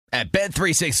At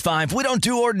Bet365, we don't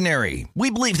do ordinary. We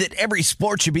believe that every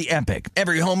sport should be epic.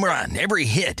 Every home run, every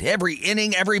hit, every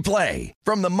inning, every play.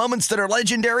 From the moments that are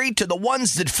legendary to the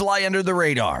ones that fly under the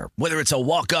radar. Whether it's a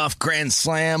walk-off grand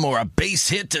slam or a base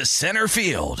hit to center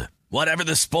field. Whatever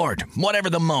the sport, whatever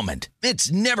the moment.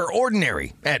 It's never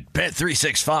ordinary at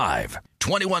Bet365.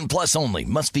 21 plus only.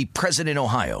 Must be present in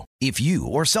Ohio. If you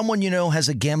or someone you know has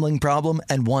a gambling problem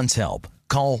and wants help,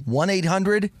 call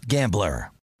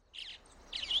 1-800-GAMBLER.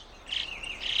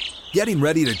 Getting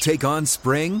ready to take on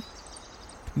spring?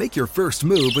 Make your first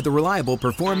move with the reliable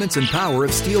performance and power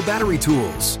of Steel battery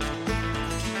tools.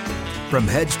 From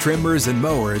hedge trimmers and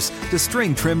mowers to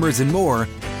string trimmers and more,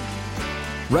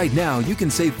 right now you can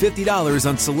save $50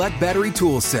 on select battery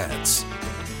tool sets.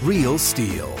 Real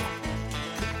Steel.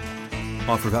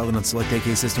 Offer valid on select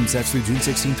AK system sets through June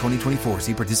 16, 2024.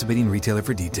 See participating retailer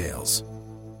for details.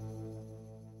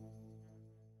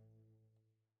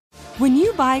 When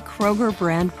you buy Kroger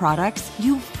brand products,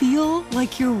 you feel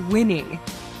like you're winning.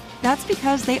 That's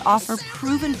because they offer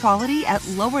proven quality at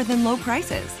lower than low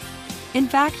prices. In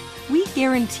fact, we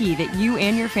guarantee that you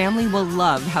and your family will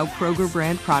love how Kroger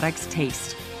brand products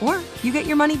taste, or you get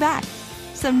your money back.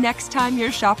 So next time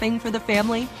you're shopping for the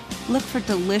family, look for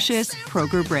delicious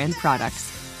Kroger brand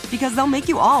products, because they'll make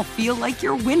you all feel like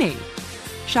you're winning.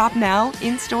 Shop now,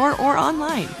 in-store, or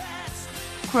online.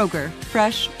 Kroger,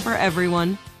 fresh for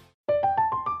everyone.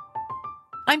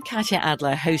 I'm Katya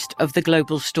Adler, host of The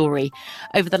Global Story.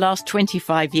 Over the last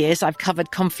 25 years, I've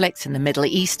covered conflicts in the Middle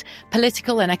East,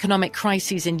 political and economic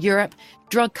crises in Europe,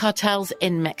 drug cartels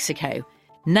in Mexico.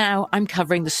 Now I'm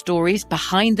covering the stories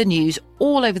behind the news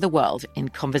all over the world in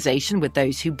conversation with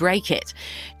those who break it.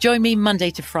 Join me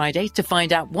Monday to Friday to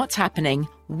find out what's happening,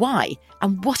 why,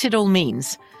 and what it all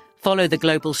means. Follow The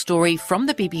Global Story from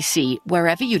the BBC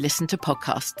wherever you listen to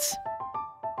podcasts.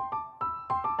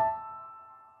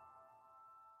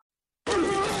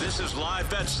 This is Live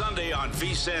Bet Sunday on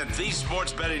VSiN, the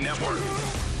Sports Betting Network.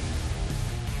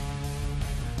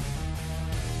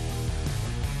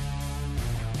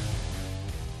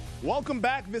 Welcome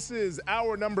back. This is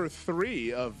hour number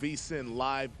 3 of VSiN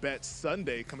Live Bet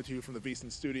Sunday, coming to you from the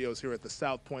VSiN studios here at the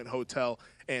South Point Hotel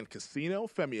and Casino.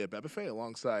 Femi Abebefe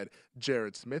alongside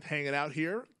Jared Smith hanging out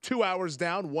here. 2 hours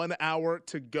down, 1 hour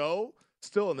to go.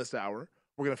 Still in this hour,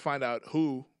 we're going to find out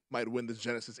who might win this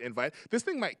Genesis invite. This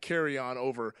thing might carry on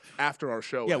over after our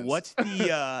show. Yeah, what's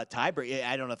the tiebreak?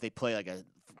 I don't know if they play like a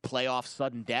playoff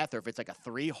sudden death or if it's like a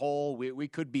 3-hole. We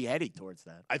could be heading towards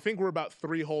that. I think we're about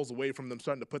 3 holes away from them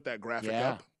starting to put that graphic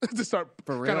up to start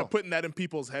kind of putting that in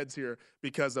people's heads here,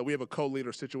 because we have a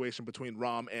co-leader situation between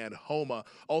Rahm and Homa.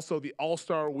 Also, the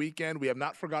All-Star weekend, we have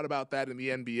not forgot about that in the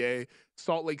NBA.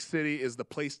 Salt Lake City is the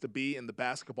place to be in the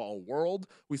basketball world.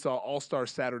 We saw All-Star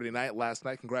Saturday night last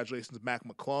night. Congratulations, Mac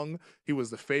McClung. He was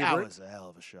the favorite. That was a hell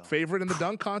of a show. Favorite in the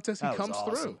dunk contest. He comes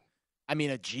through. I mean,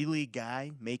 a G League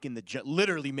guy making the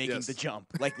literally making the jump,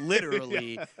 like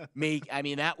literally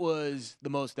that was the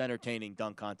most entertaining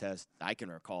dunk contest I can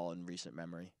recall in recent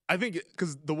memory. I think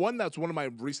because the one that's one of my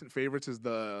recent favorites is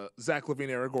the Zach LaVine,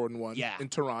 Eric Gordon one in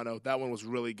Toronto. That one was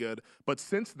really good. But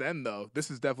since then, though,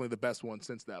 this is definitely the best one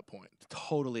since that point.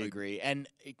 Totally agree. And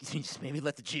just maybe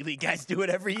let the G League guys do it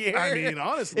every year. I mean,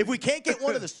 honestly, if we can't get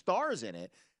one of the stars in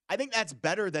it, I think that's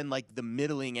better than like the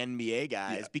middling NBA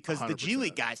guys, because 100%. The G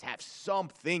League guys have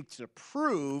something to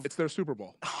prove. It's their Super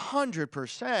Bowl.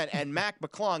 100%. And Mac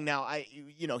McClung, now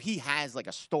he has like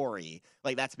a story.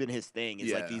 Like that's been his thing.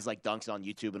 Is like these like dunks on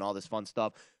YouTube and all this fun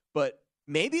stuff. But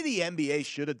maybe the NBA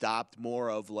should adopt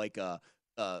more of like a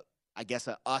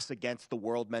us against the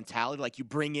world mentality. Like you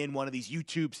bring in one of these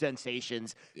YouTube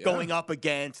sensations going up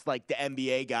against like the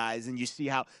NBA guys, and you see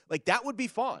how like that would be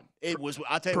fun. It was.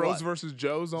 I'll tell you what. Pros versus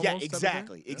Joes. Almost.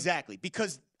 Yeah, exactly.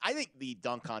 Because I think the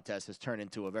dunk contest has turned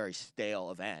into a very stale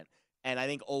event, and I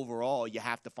think overall you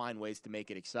have to find ways to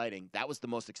make it exciting. That was the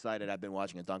most excited I've been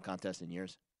watching a dunk contest in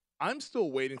years. I'm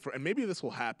still waiting for, and maybe this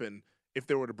will happen if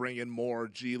they were to bring in more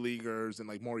G Leaguers and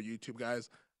like more YouTube guys.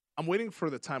 I'm waiting for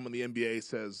the time when the NBA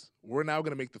says, we're now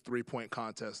going to make the 3-point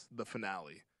contest the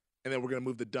finale, and then we're going to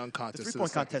move the dunk contest the to the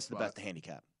 3-point contest is the best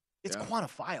handicap. It's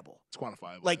quantifiable. It's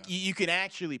quantifiable. Like, you can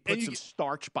actually put some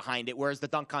starch behind it, whereas the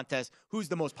dunk contest, who's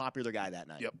the most popular guy that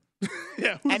night?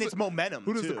 Yep. And it's momentum,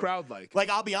 Who does the crowd like? Like,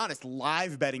 I'll be honest,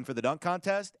 live betting for the dunk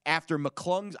contest, after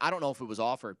McClung's, I don't know if it was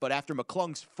offered, but after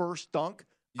McClung's first dunk,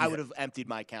 I would have emptied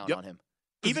my account on him.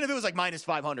 Even if it was like minus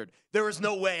 500, there was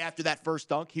no way after that first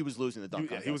dunk he was losing the dunk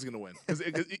contest. He was going to win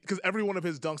because every one of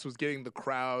his dunks was getting the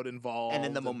crowd involved. And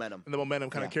then the momentum. And the momentum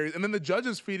kind of carries. And then the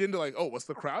judges feed into like, oh, what's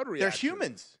the crowd reaction? They're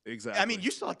humans. Exactly. I mean, you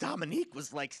saw Dominique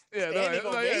was like standing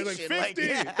ovation. Like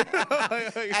 50.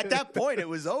 At that point, it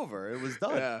was over. It was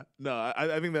done. Yeah. No,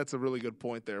 I think that's a really good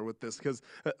point there with this because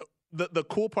the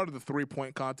cool part of the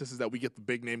 3-point contest is that we get the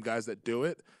big name guys that do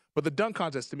it. But the dunk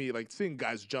contest, to me, like seeing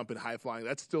guys jump and high flying,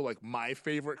 that's still like my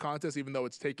favorite contest, even though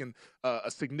it's taken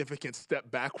a significant step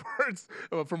backwards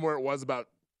from where it was about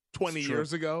 20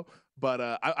 years ago. But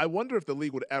I wonder if the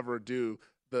league would ever do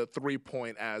the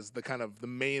 3-point as the kind of the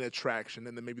main attraction,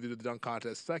 and then maybe do the dunk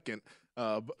contest second,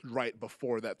 right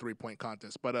before that 3-point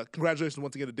contest. But congratulations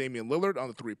once again to Damian Lillard on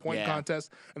the 3-point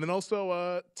contest, and then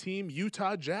also Team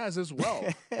Utah Jazz as well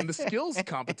in the skills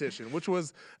competition, which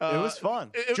was it was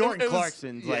fun. Jordan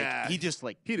Clarkson's he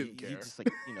didn't care. He just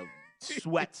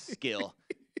sweats skill.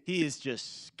 He is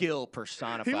just skill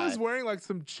personified. He was wearing like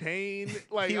some chain.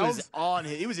 Like he was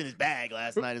in his bag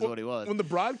last night. Is what he was. When the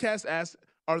broadcast asked,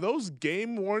 "Are those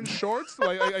game-worn shorts?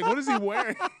 like what is he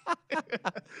wearing?"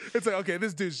 It's like, okay,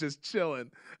 this dude's just chilling.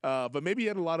 But maybe he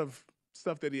had a lot of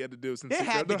stuff that he had to do since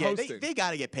they're hosting. They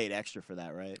got to get paid extra for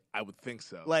that, right? I would think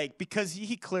so. Like, because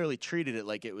he clearly treated it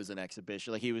like it was an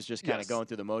exhibition. Like he was just kind of going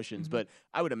through the motions. But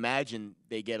I would imagine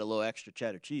they get a little extra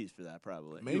cheddar cheese for that,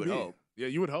 probably. Maybe. You would hope. Yeah,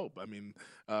 you would hope. I mean,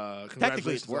 technically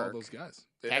congratulations to all those guys.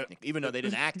 Technically, even though they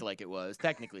didn't act like it was,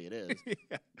 technically it is.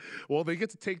 Yeah. Well, they get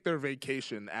to take their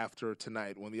vacation after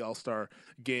tonight when the All-Star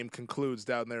game concludes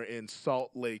down there in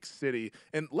Salt Lake City.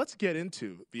 And let's get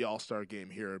into the All-Star game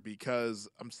here because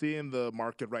I'm seeing the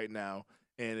market right now,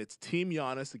 and it's Team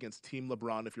Giannis against Team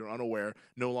LeBron. If you're unaware,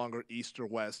 no longer East or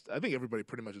West. I think everybody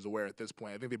pretty much is aware at this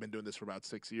point. I think they've been doing this for about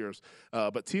 6 years.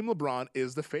 But Team LeBron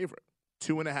is the favorite.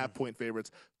 2.5-point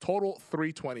favorites, total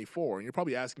 324. And you're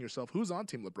probably asking yourself, who's on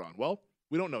Team LeBron? Well,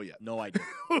 we don't know yet. No idea.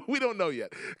 We don't know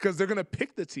yet because they're going to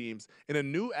pick the teams in a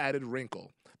new added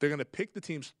wrinkle. They're going to pick the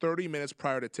teams 30 minutes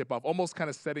prior to tip-off, almost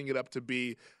kind of setting it up to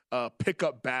be a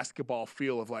pickup basketball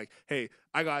feel of like, hey,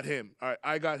 I got him. All right,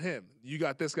 I got him. You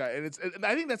got this guy. And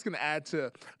I think that's going to add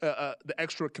to the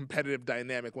extra competitive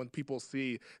dynamic when people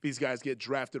see these guys get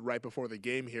drafted right before the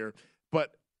game here.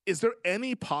 But is there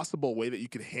any possible way that you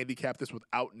can handicap this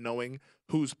without knowing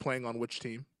who's playing on which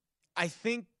team? I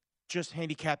think just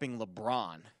handicapping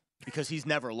LeBron because he's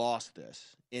never lost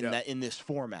this in this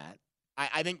format.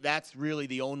 I think that's really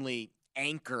the only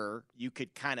anchor you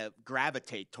could kind of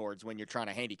gravitate towards when you're trying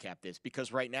to handicap this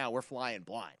because right now we're flying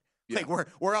blind. Yeah. Like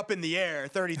we're up in the air,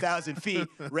 30,000 feet,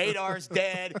 radar's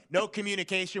dead, no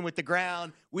communication with the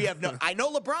ground. We have I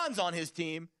know LeBron's on his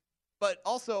team, but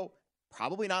also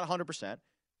probably not 100%.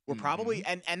 We're probably,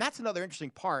 and that's another interesting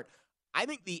part. I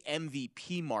think the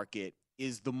MVP market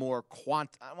is the more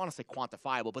I want to say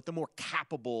quantifiable, but the more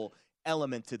capable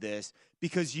element to this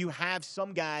because you have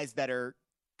some guys that are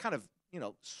kind of,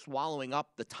 swallowing up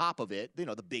the top of it,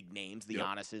 the big names, the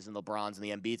Giannis's and LeBrons and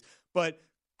the Embiids, but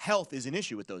health is an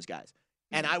issue with those guys.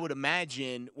 And I would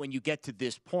imagine when you get to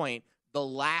this point, the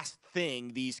last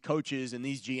thing these coaches and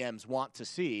these GMs want to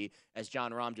see, as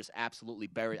John Rahm just absolutely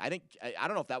buried. I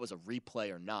don't know if that was a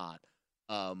replay or not,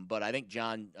 but I think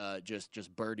John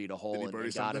just birdied a hole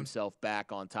and got himself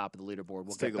back on top of the leaderboard.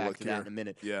 We'll get back to that in a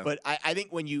minute. Yeah. But I think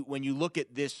when you look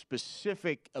at this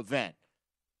specific event,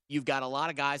 you've got a lot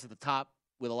of guys at the top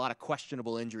with a lot of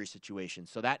questionable injury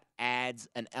situations. So that adds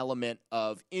an element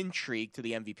of intrigue to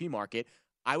the MVP market.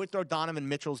 I would throw Donovan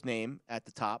Mitchell's name at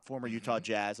the top, former Utah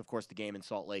Jazz, of course, the game in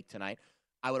Salt Lake tonight.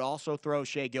 I would also throw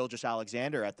Shai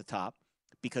Gilgeous-Alexander at the top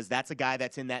because that's a guy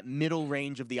that's in that middle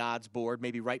range of the odds board,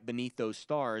 maybe right beneath those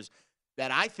stars,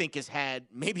 that I think has had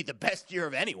maybe the best year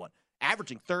of anyone,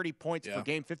 averaging 30 points per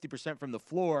game, 50% from the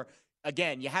floor.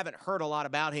 Again, you haven't heard a lot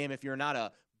about him if you're not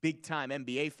a big-time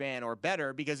NBA fan or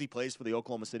better because he plays for the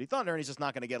Oklahoma City Thunder and he's just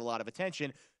not going to get a lot of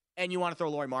attention. And you want to throw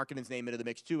Lauri Markkanen's name into the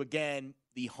mix, too. Again,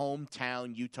 the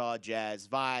hometown Utah Jazz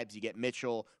vibes. You get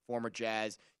Mitchell, former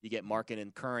Jazz. You get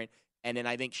Markkanen, current. And then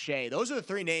I think Shai. Those are the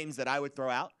three names that I would throw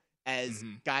out as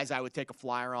guys I would take a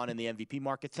flyer on in the MVP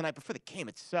market tonight. But for the game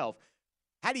itself,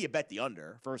 how do you bet the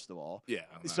under, first of all? Yeah.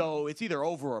 So it's either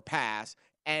over or pass.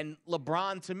 And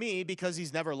LeBron, to me, because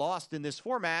he's never lost in this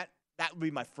format, that would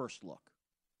be my first look.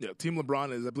 Yeah, Team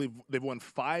LeBron is, I believe, they've won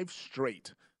 5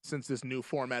 straight since this new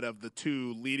format of the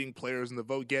 2 leading players in the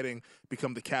vote getting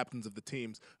become the captains of the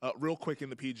teams. Real quick in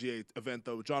the PGA event,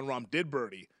 though, John Rahm did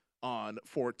birdie on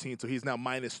 14. So he's now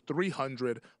minus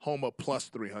 300, Homa plus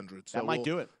 300. So that might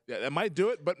do it. Yeah, that might do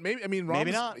it. But maybe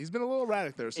maybe not. He's been a little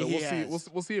erratic there. So we'll see.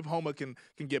 We'll see if Homa can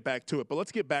get back to it. But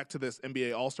let's get back to this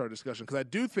NBA All-Star discussion, because I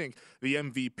do think the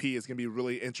MVP is going to be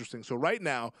really interesting. So right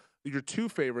now, your two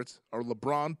favorites are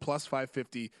LeBron plus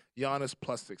 550, Giannis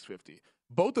plus 650.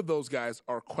 Both of those guys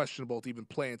are questionable to even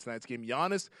play in tonight's game.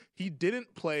 Giannis, he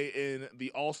didn't play in the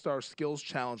All-Star Skills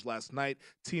Challenge last night.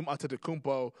 Team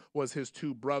Antetokounmpo was his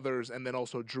two brothers, and then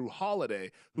also Drew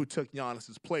Holiday, who took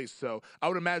Giannis's place. So I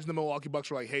would imagine the Milwaukee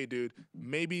Bucks were like, hey, dude,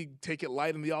 maybe take it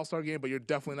light in the All-Star game, but you're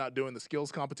definitely not doing the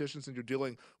skills competition since you're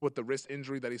dealing with the wrist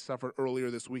injury that he suffered earlier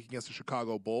this week against the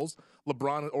Chicago Bulls.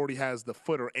 LeBron already has the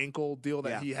foot or ankle deal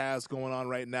that he has going on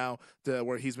right now,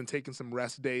 where he's been taking some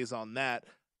rest days on that.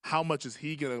 How much is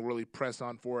he going to really press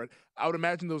on for it? I would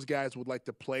imagine those guys would like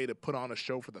to play to put on a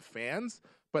show for the fans,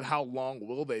 but how long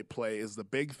will they play is the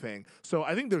big thing. So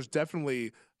I think there's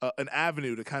definitely an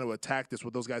avenue to kind of attack this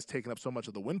with those guys taking up so much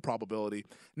of the win probability.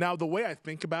 Now, the way I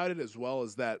think about it as well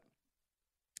is that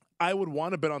I would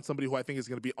want to bet on somebody who I think is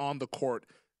going to be on the court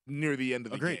near the end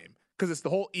of the game. Because it's the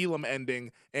whole Elam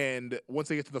ending, and once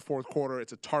they get to the fourth quarter,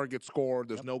 it's a target score.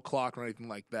 There's no clock or anything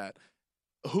like that.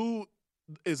 Who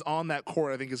is on that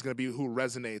court, I think, is going to be who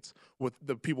resonates with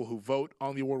the people who vote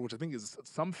on the award, which I think is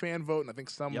some fan vote and I think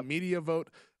some media vote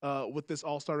with this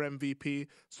All-Star MVP.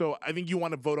 So I think you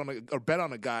want to vote on or bet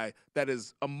on a guy that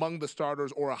is among the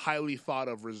starters or a highly thought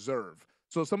of reserve.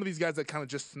 So some of these guys that kind of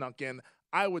just snuck in,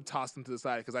 I would toss them to the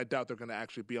side because I doubt they're going to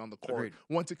actually be on the court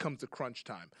once it comes to crunch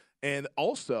time. And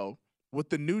also with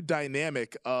the new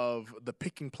dynamic of the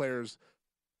picking players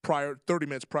 30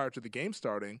 minutes prior to the game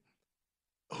starting,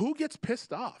 who gets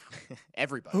pissed off?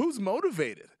 Everybody. Who's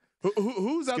motivated?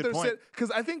 Who's out there?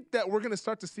 Because I think that we're going to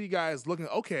start to see guys looking,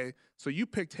 okay, so you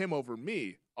picked him over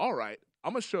me. All right,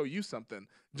 I'm going to show you something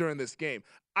during this game.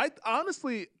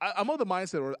 Honestly, I'm of the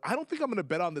mindset where I don't think I'm going to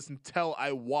bet on this until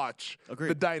I watch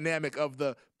the dynamic of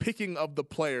the picking of the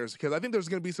players, because I think there's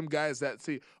going to be some guys that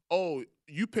see, oh,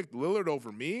 you picked Lillard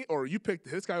over me, or you picked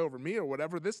this guy over me, or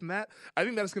whatever, this and that. I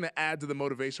think that's going to add to the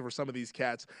motivation for some of these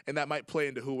cats, and that might play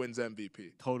into who wins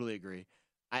MVP. Totally agree.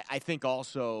 I think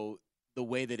also the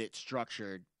way that it's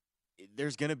structured,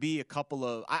 there's going to be a couple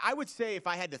of – I would say if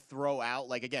I had to throw out –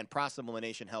 like, again, process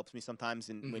elimination helps me sometimes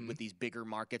with these bigger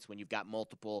markets when you've got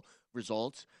multiple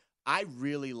results. I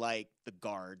really like the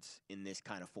guards in this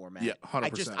kind of format. Yeah,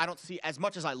 100%. I don't see – as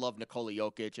much as I love Nikola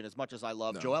Jokic and as much as I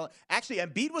love Joel – actually,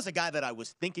 Embiid was a guy that I was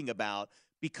thinking about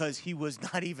because he was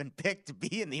not even picked to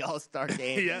be in the All-Star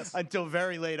game until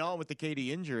very late on with the KD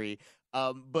injury.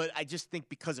 But I just think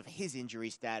because of his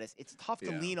injury status, it's tough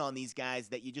to lean on these guys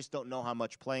that you just don't know how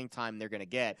much playing time they're going to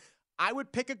get. I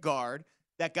would pick a guard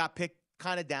that got picked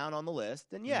kind of down on the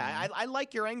list. And, I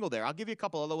like your angle there. I'll give you a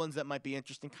couple other ones that might be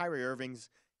interesting. Kyrie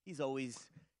Irving's, he's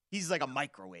like a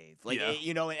microwave. And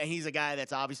he's a guy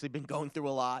that's obviously been going through a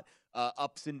lot,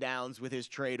 ups and downs with his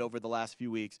trade over the last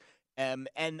few weeks. And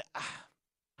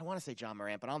I want to say John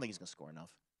Morant, but I don't think he's going to score enough.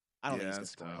 I don't think he's going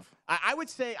to score enough. I would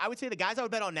say the guys I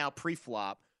would bet on now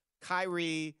pre-flop,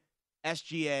 Kyrie,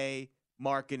 SGA,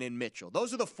 Markin, and Mitchell.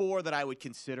 Those are the four that I would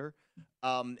consider.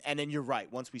 And then you're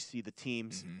right. Once we see the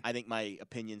teams, I think my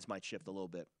opinions might shift a little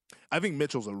bit. I think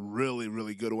Mitchell's a really,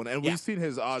 really good one. And we've seen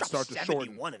his odds start to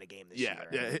shorten. 71 in a game this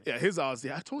year. Yeah, his odds.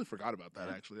 Yeah, I totally forgot about that,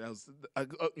 actually. That was,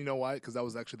 you know why? Because that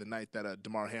was actually the night that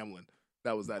DeMar Hamlin.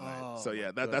 That was that night. So,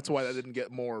 that's why that didn't get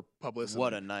more publicity.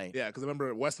 What a night. Yeah, because I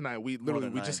remember Wes and I, we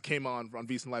just came on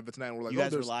VSiN Live tonight, and we're like, you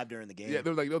guys were live during the game. Yeah,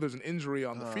 they're like, there's an injury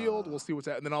on the field. We'll see what's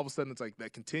happening. And then all of a sudden, it's like,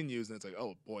 that continues, and it's like,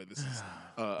 oh, boy, this is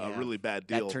a really bad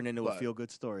deal. That turned into a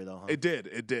feel-good story, though, huh? It did.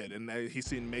 And he's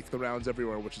seen make the rounds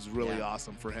everywhere, which is really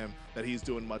awesome for him, that he's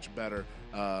doing much better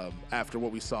after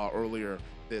what we saw earlier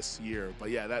this year. But,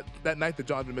 that night that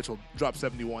Donovan Mitchell dropped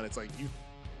 71, it's like,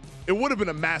 it would have been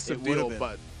a massive deal,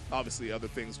 but obviously other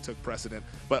things took precedent.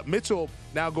 But Mitchell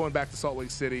now going back to Salt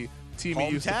Lake City, team he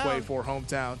used to play for,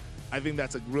 hometown. I think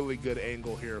that's a really good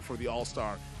angle here for the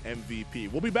All-Star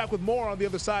MVP. We'll be back with more on the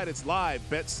other side. It's Live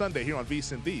Bet Sunday here on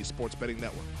VSiN, the Sports Betting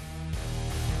Network.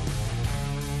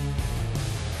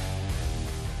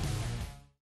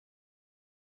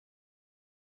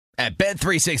 At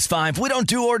Bet365, we don't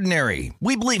do ordinary.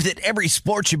 We believe that every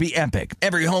sport should be epic.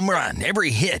 Every home run,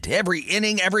 every hit, every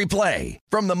inning, every play.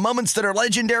 From the moments that are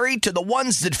legendary to the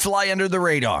ones that fly under the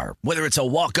radar. Whether it's a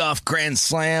walk-off grand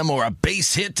slam or a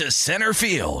base hit to center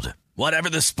field.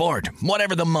 Whatever the sport,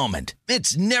 whatever the moment.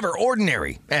 It's never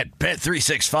ordinary at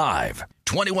Bet365.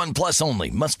 21 plus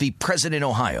only. Must be present in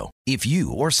Ohio. If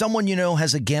you or someone you know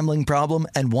has a gambling problem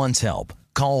and wants help,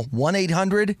 call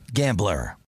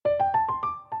 1-800-GAMBLER.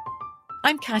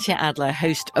 I'm Katya Adler,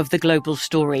 host of The Global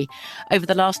Story. Over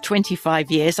the last 25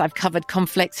 years, I've covered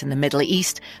conflicts in the Middle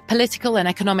East, political and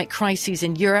economic crises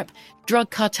in Europe,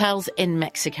 drug cartels in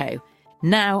Mexico.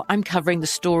 Now I'm covering the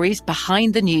stories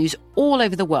behind the news all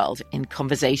over the world in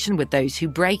conversation with those who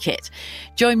break it.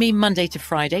 Join me Monday to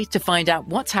Friday to find out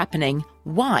what's happening,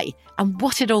 why, and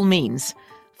what it all means.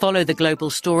 Follow The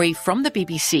Global Story from the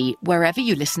BBC wherever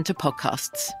you listen to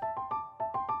podcasts.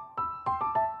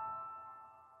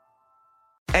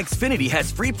 Xfinity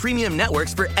has free premium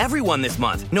networks for everyone this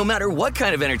month, no matter what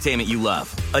kind of entertainment you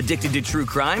love. Addicted to true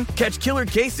crime? Catch killer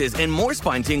cases and more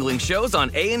spine-tingling shows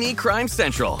on A&E Crime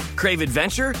Central. Crave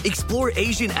adventure? Explore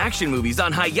Asian action movies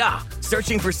on Hi-YAH.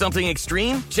 Searching for something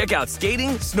extreme? Check out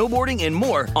skating, snowboarding, and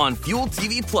more on Fuel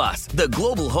TV Plus, the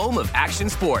global home of action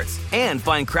sports. And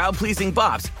find crowd-pleasing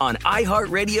bops on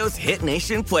iHeartRadio's Hit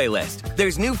Nation playlist.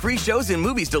 There's new free shows and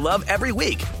movies to love every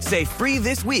week. Say free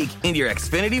this week in your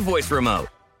Xfinity voice remote.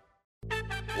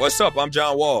 What's up? I'm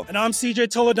John Wall. And I'm CJ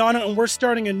Toledano, and we're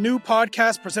starting a new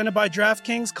podcast presented by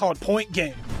DraftKings called Point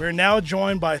Game. We're now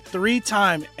joined by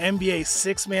three-time NBA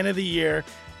Sixth Man of the Year,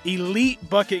 elite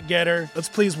bucket getter. Let's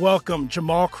please welcome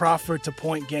Jamal Crawford to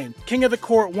Point Game. King of the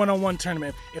Court one-on-one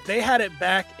tournament. If they had it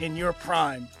back in your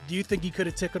prime, do you think you could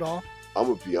have took it all? I'm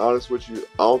going to be honest with you.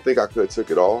 I don't think I could have took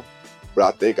it all, but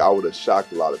I think I would have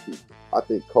shocked a lot of people. I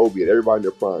think Kobe and everybody in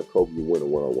their prime, Kobe would win a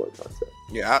one-on-one contest.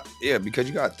 Yeah, because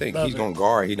you got to think, he's going to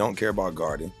guard. He don't care about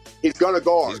guarding. He's going to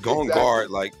guard. He's going to guard.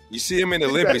 Like, you see him in the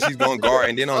Olympics, he's going to guard.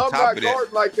 And then on top of that. I'm not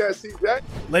guarding like that, CJ.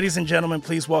 Ladies and gentlemen,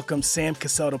 please welcome Sam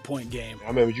Cassell to Point Game. I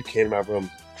remember you came out from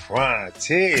prime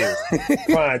 10.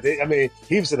 I mean,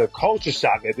 he was in a culture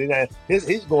shock. And then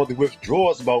he's going through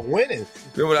withdrawals about winning.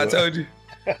 Remember what I told you?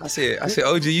 I said,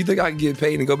 OG, you think I can get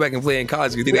paid and go back and play in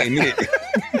college because it ain't it?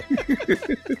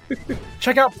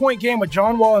 Check out Point Game with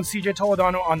John Wall and CJ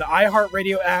Toledano on the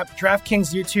iHeartRadio app,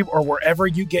 DraftKings YouTube, or wherever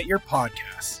you get your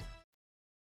podcasts.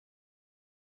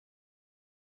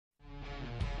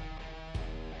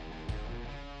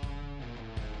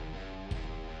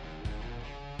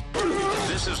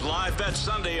 This is Live Bet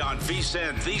Sunday on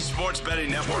VSiN, the Sports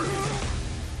Betting Network.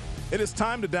 It is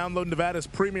time to download Nevada's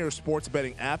premier sports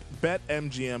betting app,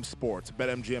 BetMGM Sports.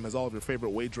 BetMGM has all of your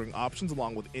favorite wagering options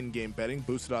along with in-game betting,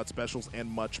 boosted odds specials,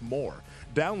 and much more.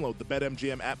 Download the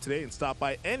BetMGM app today and stop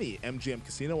by any MGM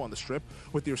casino on the Strip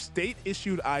with your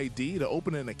state-issued ID to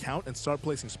open an account and start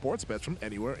placing sports bets from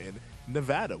anywhere in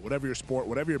Nevada. Whatever your sport,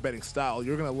 whatever your betting style,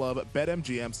 you're going to love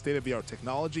BetMGM's state-of-the-art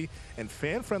technology and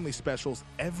fan-friendly specials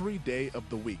every day of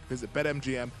the week. Visit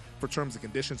BetMGM for terms and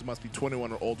conditions. Must be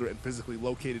 21 or older and physically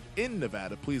located in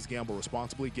Nevada. Please gamble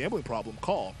responsibly. Gambling problem?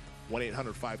 Call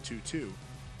 1-800-522-4700.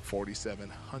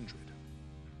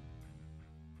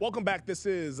 Welcome back. This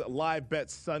is Live Bet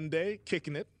Sunday,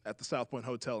 kicking it at the South Point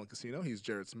Hotel and Casino. He's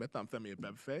Jared Smith. I'm Femi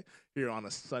Abebefe here on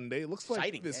a Sunday. It looks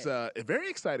like this a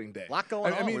very exciting day. A lot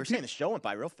going on. We were saying the show went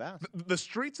by real fast. The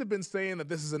streets have been saying that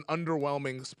this is an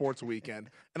underwhelming sports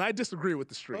weekend, and I disagree with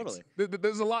the streets. Totally.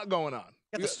 There's a lot going on.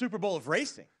 Got the Super Bowl of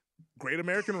racing. Great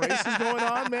American Race is going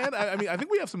on, man. I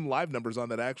think we have some live numbers on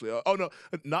that, actually. Oh, no,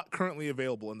 not currently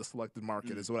available in the selected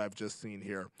market is what I've just seen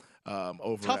here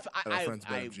over at our friends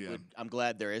BetMGM. I'm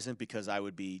glad there isn't, because I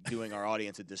would be doing our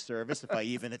audience a disservice if I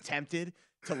even attempted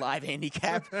to live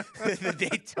handicap the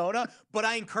Daytona. But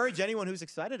I encourage anyone who's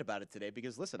excited about it today,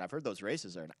 because, listen, I've heard those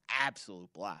races are an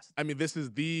absolute blast. I mean, this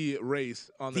is the race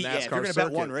on the NASCAR circuit. You're going to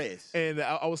bet one race. And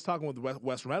I was talking with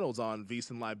Wes Reynolds on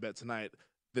VSiN Live Bet Tonight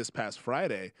this past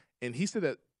Friday, and he said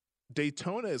that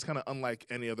Daytona is kind of unlike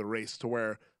any other race to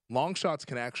where long shots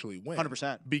can actually win.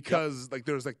 100%. Because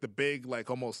there's the big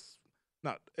almost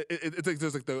not it's like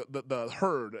there's the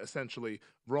herd essentially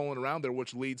rolling around there,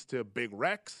 which leads to big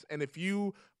wrecks. And if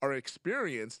you are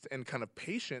experienced and kind of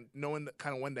patient, knowing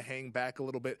kind of when to hang back a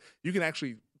little bit, you can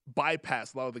actually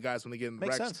bypass a lot of the guys when they get in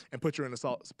wrecks and put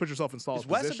yourself in solid position. Is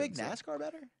Wes a big NASCAR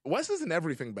better? Wes is in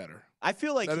everything better. I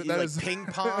feel like ping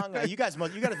pong. You guys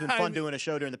have been fun doing a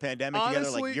show during the pandemic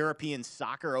together, like European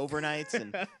soccer overnights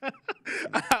and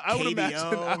I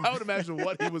would imagine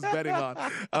what he was betting on.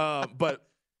 But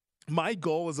my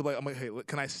goal is I'm like, hey,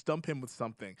 can I stump him with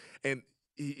something? And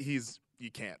you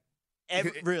can't.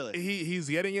 Really? He's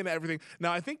getting into everything.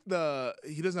 Now, I think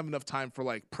he doesn't have enough time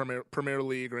for Premier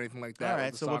League or anything like that. All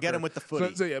right, so we'll get him with the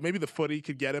footy. So yeah, maybe the footy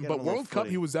could get him. But World Cup,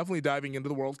 he was definitely diving into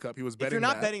the World Cup. He was betting. If you're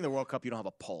not betting the World Cup, you don't have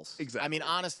a pulse. Exactly. I mean,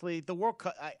 honestly, the World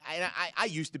Cup. I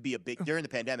used to be during the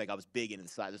pandemic. I was big into the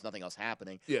side. There's nothing else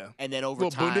happening. Yeah. And then over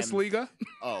time, Bundesliga.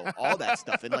 Oh, all that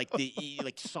stuff, and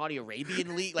the Saudi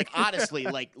Arabian league. Honestly,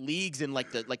 leagues in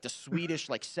the Swedish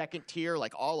second tier,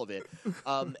 all of it.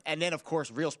 And then of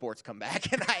course real sports come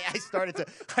back, and I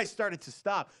started to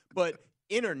stop. But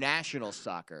international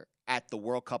soccer at the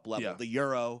World Cup level, the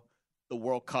Euro, the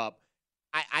World Cup,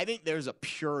 I think there's a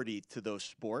purity to those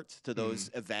sports, to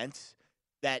those events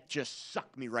that just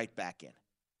suck me right back in.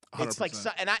 100%. It's like,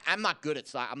 and I'm not good at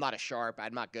soccer. I'm not a sharp.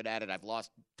 I'm not good at it. I've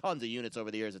lost tons of units over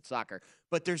the years at soccer.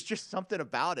 But there's just something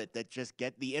about it that just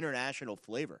get the international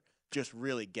flavor. Just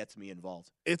really gets me involved.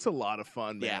 It's a lot of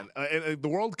fun, man. Yeah. And the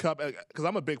World Cup, because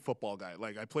I'm a big football guy.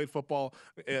 Like, I played football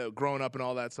growing up and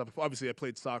all that stuff. Obviously, I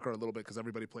played soccer a little bit because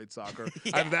everybody played soccer.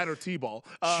 Either that or T-ball.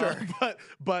 Sure.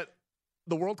 But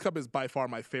the World Cup is by far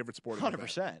my favorite sporting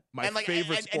 100%. event. My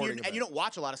favorite sporting event. And you don't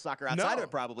watch a lot of soccer outside of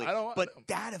it, probably. I don't. But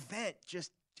that event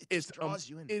just draws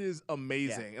you in. It is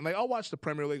amazing. And, like, I'll watch the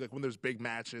Premier League, like, when there's big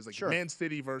matches, like Man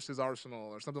City versus Arsenal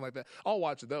or something like that. I'll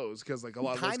watch those because, like, a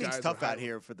lot of those guys timing's tough out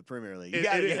here for the Premier League. You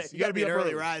You got to be an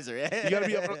early riser. You got to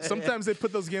be up. Sometimes they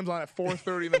put those games on at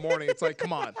 4:30 in the morning. It's like,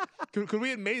 come on. Could we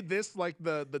have made this like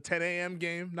the 10 a.m.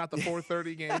 game, not the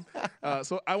 4:30 game?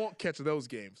 So I won't catch those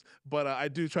games. But I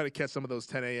do try to catch some of those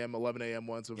 10 a.m., 11 a.m.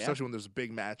 ones, especially when there's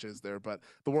big matches there. But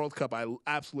the World Cup, I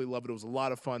absolutely love it. It was a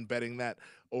lot of fun betting that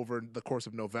over the course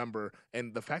of November.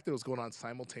 And the fact that it was going on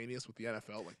simultaneous with the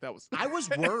NFL, like, that was... I was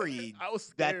worried I was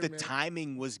scared, that the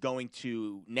timing was going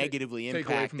to negatively take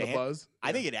impact away from the buzz.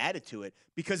 I think it added to it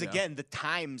because, again, the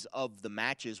times of the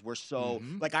matches were so...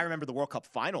 Like, I remember the World Cup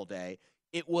final day.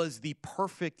 It was the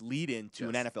perfect lead-in to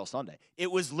an NFL Sunday.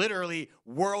 It was literally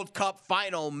World Cup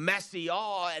final, Messi,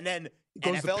 and then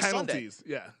NFL to penalties.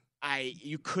 Sunday.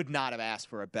 You could not have asked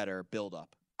for a better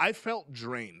build-up. I felt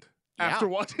drained. After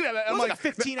watching that, I'm like a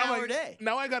 15-hour day.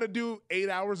 Now I got to do 8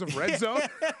 hours of red zone.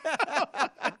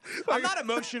 I'm not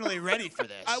emotionally ready for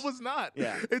this. I was not.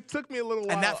 Yeah. It took me a little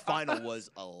while. And that final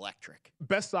was electric.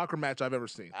 Best soccer match I've ever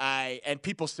seen. And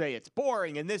people say it's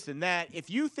boring and this and that. If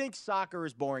you think soccer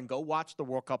is boring, go watch the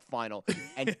World Cup final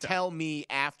and tell me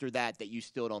after that you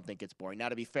still don't think it's boring. Now,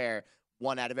 to be fair,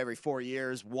 1 out of every 4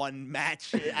 years, one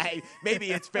match. Maybe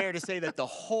it's fair to say that the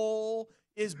whole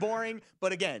is boring.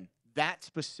 But again, that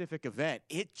specific event,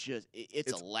 it's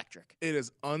electric. It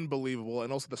is unbelievable.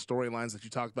 And also the storylines that you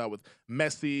talked about with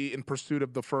Messi in pursuit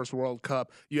of the first World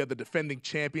Cup. You had the defending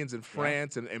champions in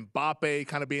France and Mbappe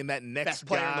kind of being that next best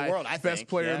player in the world, I think. Best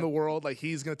player in the world. Like,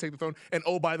 he's going to take the throne. And,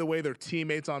 oh, by the way, they're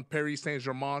teammates on Paris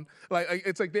Saint-Germain. Like,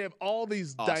 it's like they have all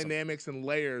these dynamics and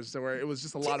layers where it was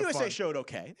just a lot of fun. Team USA showed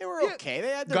okay. They were okay. They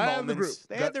had their moments.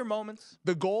 They had their moments.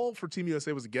 The goal for Team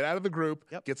USA was to get out of the group,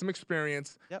 get some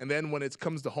experience, and then when it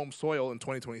comes to home soil in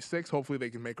 2026, hopefully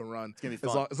they can make a run. It's gonna be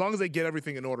fun. As long as they get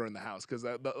everything in order in the house, because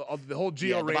the whole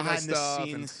Gio Reyna behind stuff, the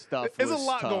scenes stuff. There's a was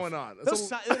lot tough. going on.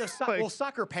 Well,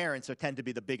 soccer parents tend to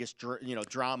be the biggest,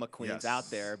 drama queens out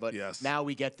there. But now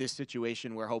we get this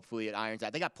situation where hopefully it irons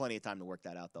out. They got plenty of time to work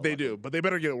that out, though. They do, but they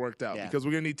better get it worked out because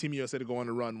we're gonna need Team USA to go on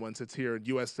a run once it's here.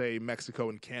 USA, Mexico,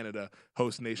 and Canada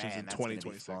host nations in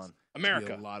 2026.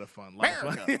 America, a lot of fun.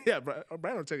 America. Yeah,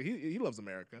 Brian Ortega, he loves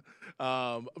America.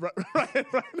 Right.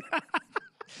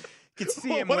 Could see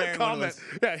him what wearing a comment.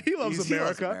 He loves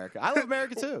America. I love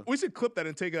America too. We should clip that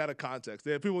and take it out of context.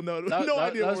 Yeah, people know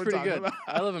idea what we're pretty talking good. about.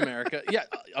 I love America. Yeah,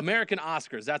 American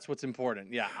Oscars. That's what's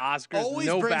important. Yeah, Oscars. Always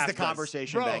no brings BAFTAs. the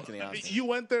conversation back to the Oscars. You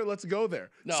went there. Let's go there.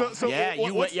 No.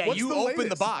 You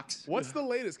opened the box. What's the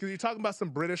latest? Because you're talking about some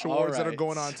British awards that are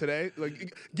going on today.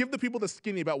 Like, give the people the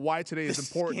skinny about why today is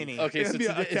important. Okay, so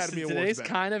today's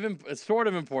kind of it's sort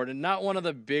of important. Not one of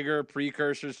the bigger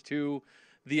precursors to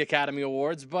the Academy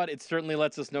Awards, but it certainly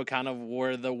lets us know kind of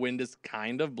where the wind is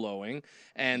kind of blowing.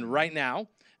 And right now,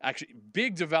 actually,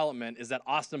 big development is that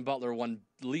Austin Butler won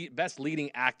Best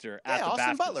Leading Actor at the BAFTAs.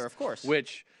 Austin Butler, of course.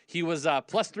 Which he was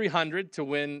plus 300 to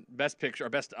win Best Picture or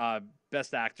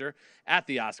Best Actor at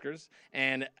the Oscars.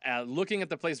 And looking at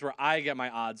the place where I get my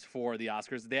odds for the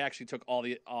Oscars, they actually took all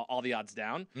the odds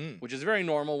down, which is very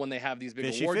normal when they have these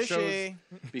big award shows,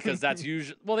 because that's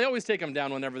usually they always take them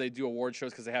down whenever they do award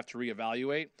shows because they have to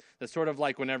reevaluate. That's sort of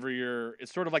like whenever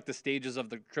it's sort of like the stages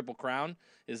of the Triple Crown.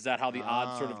 Is that how the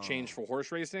odds sort of change for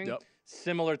horse racing? Yep.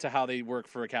 Similar to how they work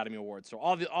for Academy Awards. So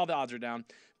all the odds are down,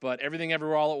 but Everything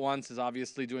Everywhere All at Once is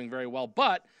obviously doing very well.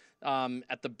 But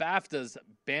at the BAFTAs,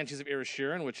 Banshees of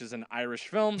Inisherin, which is an Irish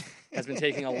film, has been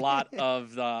taking a lot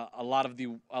of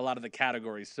the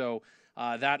categories. So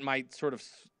that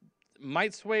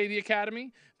might sway the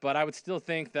Academy, but I would still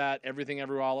think that Everything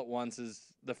Everywhere All at Once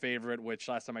is the favorite, which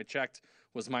last time I checked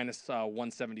was minus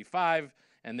 175.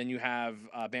 And then you have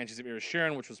Banshees of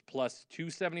Inisherin, which was plus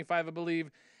 275, I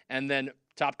believe. And then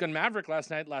Top Gun Maverick last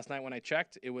night when I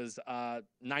checked, it was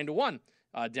 9-1.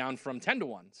 down from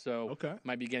 10-1. So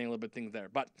might be getting a little bit of things there.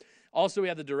 But also we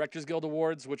had the Directors Guild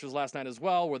Awards, which was last night as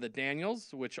well, where the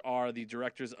Daniels, which are the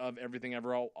directors of Everything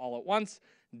Ever All at Once,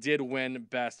 did win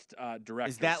Best Director.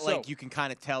 Is that like you can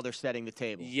kind of tell they're setting the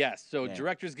table? Yes. So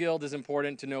Directors Guild is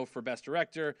important to know for Best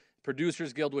Director.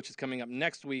 Producers Guild, which is coming up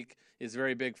next week, is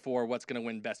very big for what's going to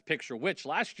win Best Picture, which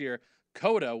last year,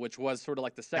 Coda, which was sort of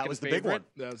like the second favorite. That was the big one.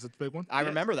 That was the big one? I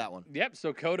remember that one. Yep.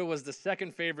 So Coda was the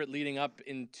second favorite leading up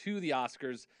into the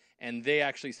Oscars, and they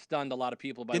actually stunned a lot of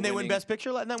people by Didn't winning. they win Best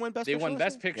Picture? Letting that win Best Picture? They won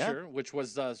Best Picture, which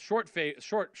was short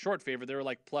favorite. They were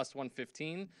like plus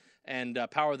 115, and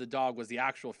Power of the Dog was the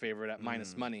actual favorite at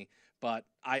minus money. But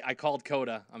I called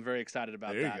Coda. I'm very excited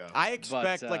about that. You go. I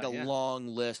expect like a long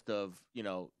list of,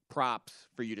 props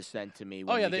for you to send to me.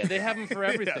 When they have them for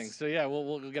everything. Yes. So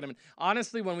we'll get them in.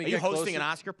 Honestly, when we get closer, Are you hosting an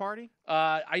Oscar party?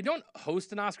 I don't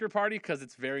host an Oscar party because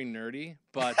it's very nerdy.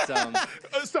 But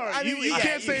sorry, you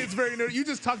can't say it's very nerdy. You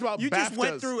just talked about. You BAFTAs. Just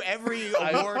went through every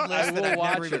award list that I've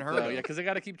never even heard of. Yeah, because I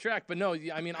got to keep track. But no,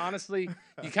 I mean honestly,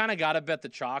 you kind of got to bet the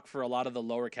chalk for a lot of the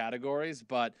lower categories.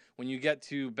 But when you get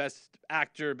to Best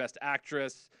Actor, Best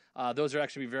Actress. Those are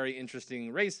actually very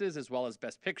interesting races, as well as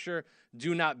Best Picture.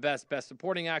 Do not Best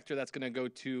Supporting Actor. That's going to go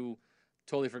to,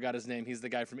 totally forgot his name. He's the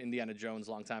guy from Indiana Jones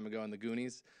a long time ago in the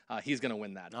Goonies. He's going to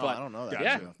win that. Oh, I don't know that.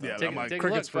 Yeah, take a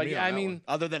look. But I mean,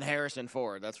 other than Harrison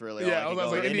Ford, that's really all I can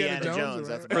go with. Indiana Jones.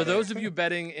 That's for those of you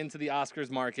betting into the Oscars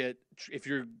market, if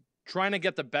you're trying to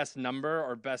get the best number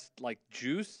or best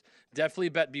juice, definitely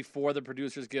bet before the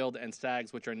Producers Guild and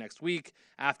SAGs, which are next week.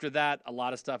 After that, a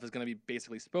lot of stuff is going to be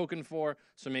basically spoken for,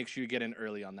 so make sure you get in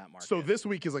early on that market. So this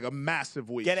week is like a massive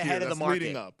week. Get ahead of the market.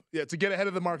 Leading up. Yeah, to get ahead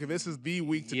of the market, this is the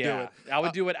week to do it. I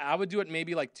would do it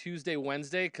maybe like Tuesday,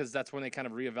 Wednesday, because that's when they kind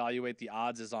of reevaluate the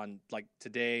odds is on like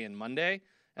today and Monday,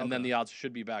 and then the odds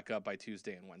should be back up by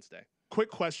Tuesday and Wednesday. Quick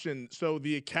question. So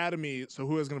the Academy,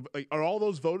 who is going to are all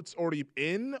those votes already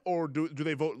in, or do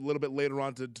they vote a little bit later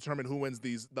on to determine who wins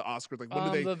the Oscars? Like when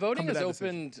do they? The voting is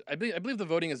opened. I believe the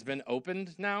voting has been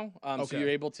opened now, so you're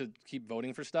able to keep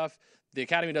voting for stuff. The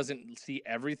Academy doesn't see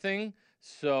everything,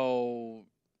 so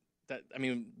the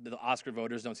Oscar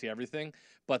voters don't see everything.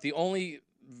 But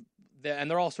and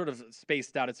they're all sort of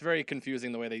spaced out. It's very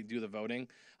confusing the way they do the voting.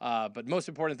 But most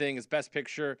important thing is Best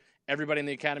Picture. Everybody in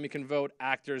the Academy can vote,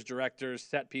 actors, directors,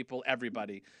 set people,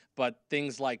 everybody. But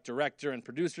things like director and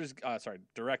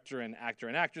actor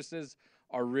and actresses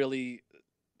are really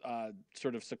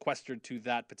sort of sequestered to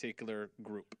that particular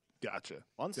group. Gotcha.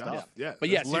 Fun stuff. Yeah. But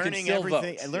yes, learning you can still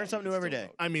everything vote. and learn something new every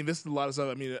day. I mean, this is a lot of stuff.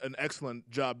 I mean, an excellent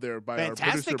job there by Fantastic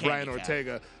our producer, Brian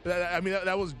handicap. Ortega.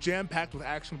 That was jam-packed with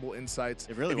actionable insights.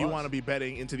 It really If you want to be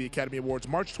betting into the Academy Awards,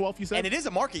 March 12th, you said? And it is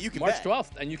a market you can March bet.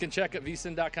 12th, and you can check at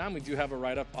vsin.com. We do have a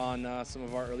write-up on some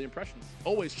of our early impressions.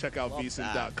 Always check out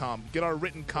vsin.com. Get our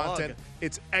written content.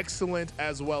 It's excellent,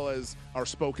 as well as our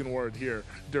spoken word here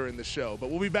during the show.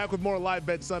 But we'll be back with more Live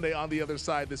Bet Sunday on the other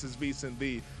side. This is VSiN,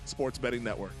 the Sports Betting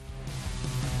Network.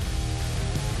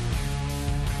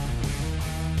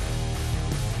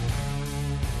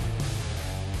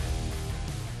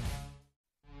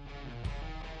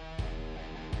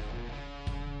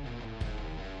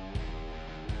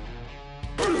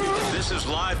 This is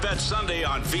Live Bet Sunday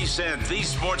on VSiN, the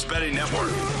Sports Betting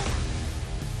Network.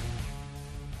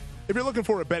 If you're looking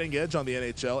for a betting edge on the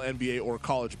NHL, NBA, or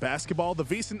college basketball, the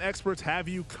VSiN experts have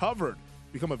you covered.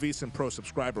 Become a VSiN Pro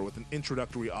subscriber with an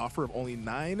introductory offer of only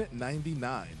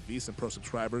 $9.99. VSiN Pro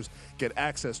subscribers get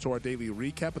access to our daily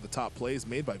recap of the top plays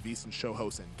made by VSiN show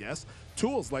hosts and guests,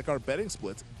 tools like our betting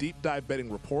splits, deep dive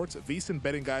betting reports, VSiN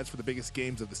betting guides for the biggest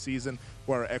games of the season,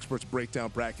 where our experts break down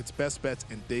brackets, best bets,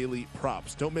 and daily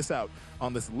props. Don't miss out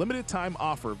on this limited time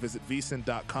offer. Visit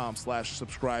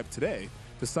vsin.com/subscribe today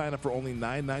to sign up for only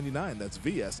 $9.99. That's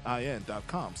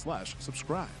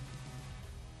vsin.com/subscribe.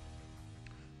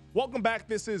 Welcome back.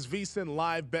 This is VSiN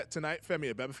Live Bet Tonight.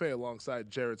 Femi Abebefe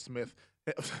alongside Jared Smith.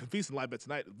 VSiN Live Bet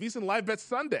Tonight. VSiN Live Bet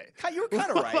Sunday. You were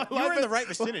kind of right. You were in the right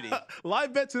vicinity.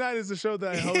 Live Bet Tonight is the show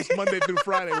that I host Monday through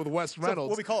Friday with Wes Reynolds.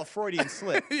 What we call a Freudian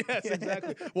slip. Yes,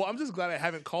 exactly. Well, I'm just glad I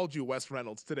haven't called you Wes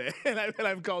Reynolds today, and I've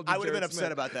called you I would have been Jared upset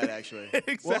Smith. about that, actually.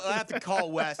 Exactly. Well, I have to call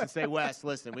Wes and say, Wes,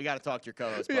 listen, we got to talk to your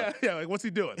co-host. Yeah, like, what's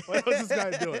he doing? What's this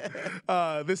guy doing?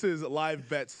 This is Live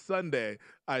Bet Sunday,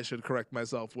 I should correct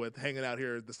myself with, hanging out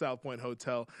here at the South Point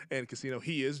Hotel and Casino.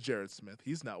 He is Jared Smith.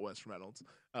 He's not Wes Reynolds.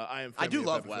 I am. I do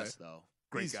love Abebefe. Wes, though.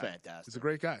 He's guy. fantastic. He's a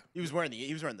great guy. He was wearing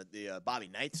the Bobby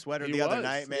Knight sweater He the other was,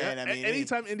 night, man. yeah. I mean,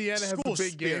 anytime Indiana has a school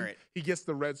big spirit. game, he gets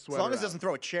the red sweater. As long as out. he doesn't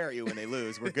throw a chair at you when they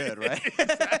lose, we're good, right?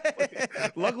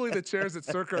 Exactly. Luckily, the chairs at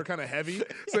Circa are kind of heavy,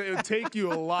 so it would take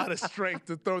you a lot of strength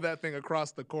to throw that thing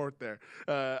across the court there.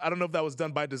 I don't know if that was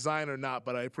done by design or not,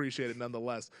 but I appreciate it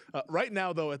nonetheless. Right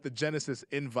now, though, at the Genesis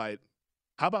invite,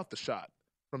 how about the shot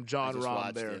from John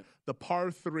Rahm there? The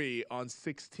par 3 on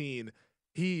 16.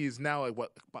 He's now like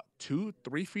about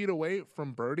 2-3 feet away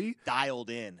from birdie. Dialed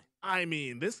in. I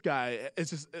mean, this guy, it's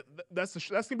just that's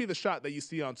gonna be the shot that you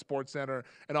see on SportsCenter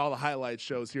and all the highlight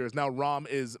shows here. Is now Rahm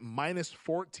is minus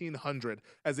 1,400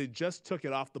 as they just took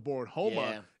it off the board.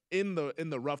 Homa in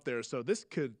the rough there, so this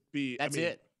could be. That's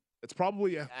it. It's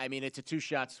probably. I mean, it's a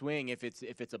 2-shot swing if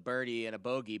it's a birdie and a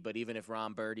bogey. But even if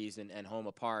Rahm birdies and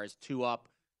Homa pars, 2 up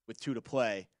with 2 to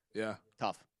play. Yeah,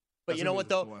 tough. But you know what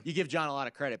though? You give John a lot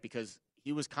of credit because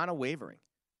he was kind of wavering.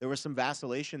 There was some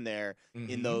vacillation there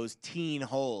in those teen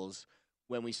holes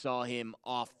when we saw him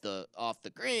off the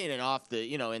green and off the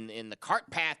in the cart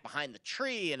path behind the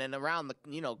tree and then around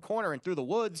the corner and through the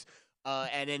woods,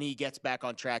 and then he gets back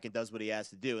on track and does what he has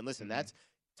to do. And listen, it's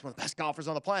one of the best golfers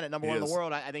on the planet, number 1 in the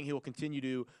world. I think he will continue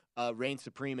to reign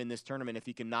supreme in this tournament if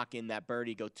he can knock in that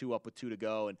birdie, go 2 up with 2 to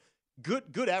go, and.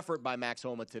 Good effort by Max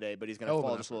Homa today, but he's going to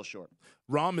fall just a little short.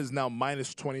 Rahm is now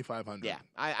minus 2,500. Yeah,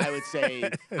 I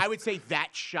would say that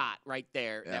shot right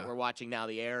there that we're watching now,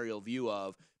 the aerial view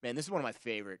of, man, this is one of my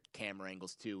favorite camera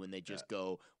angles too, when they just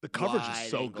go the coverage wide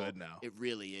is so angle. good now. It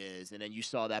really is. And then you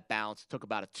saw that bounce, took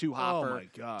about a 2-hopper. Oh my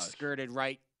gosh. Skirted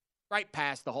right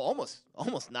past the hole,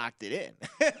 almost knocked it in.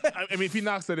 I mean, if he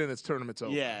knocks it in, it's tournament's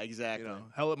over. Yeah, exactly.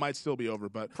 Hell, it might still be over,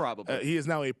 but probably he is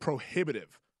now a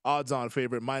prohibitive odds-on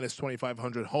favorite, minus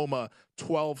 2,500. Homa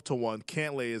 12-1.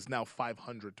 Cantlay is now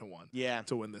 500-1. Yeah,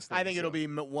 to win this thing. I think it'll be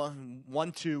 1-2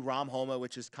 Rahm Homa,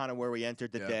 which is kind of where we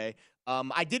entered the day.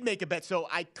 I did make a bet, so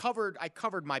I covered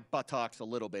my buttocks a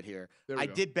little bit here. I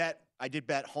did bet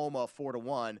Homa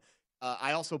 4-1.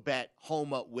 I also bet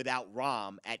Homa without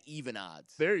Rahm at even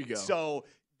odds. There you go. So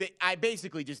I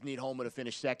basically just need Homa to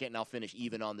finish second, and I'll finish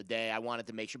even on the day. I wanted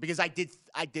to make sure because I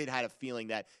did have a feeling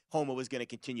that Homa was going to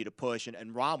continue to push,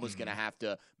 and Rahm was going to have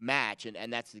to match,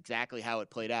 and that's exactly how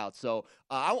it played out. So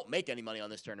I won't make any money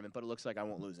on this tournament, but it looks like I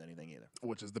won't lose anything either.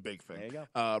 Which is the big thing. There you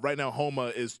go. Right now,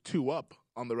 Homa is 2 up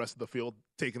on the rest of the field,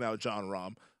 taking out John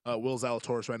Rahm. Will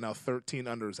Zalatoris right now 13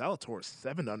 under. Zalatoris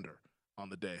 7 under. On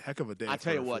the day, heck of a day. I'll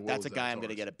tell you what, that's a guy I'm going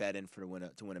to get a bet in for to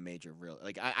win a major. Real,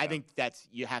 I think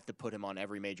you have to put him on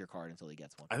every major card until he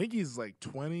gets one. I think he's like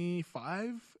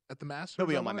 25 at the Masters. He'll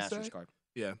be on my Masters card.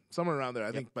 Yeah, somewhere around there.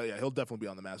 I think, but yeah, he'll definitely be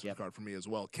on the Masters card for me as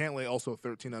well. Cantlay also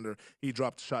 13 under. He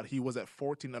dropped a shot. He was at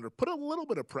 14 under. Put a little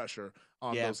bit of pressure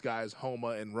on those guys,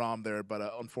 Homa and Rahm there, but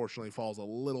unfortunately falls a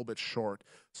little bit short.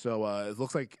 So it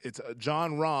looks like it's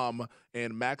John Rahm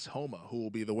and Max Homa who will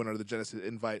be the winner of the Genesis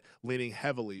invite, leaning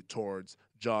heavily towards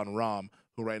John Rahm,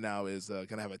 who right now is going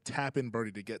to have a tap-in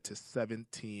birdie to get to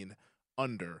 17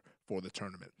 under for the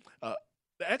tournament. The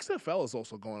XFL is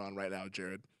also going on right now,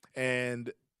 Jared, and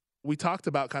we talked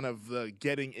about kind of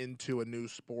getting into a new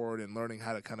sport and learning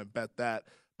how to kind of bet that.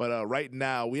 But right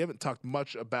now, we haven't talked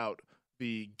much about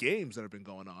the games that have been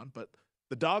going on. But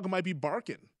the dog might be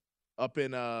barking up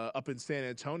in San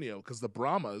Antonio because the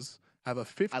Brahmas have a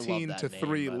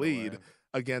 15-3 lead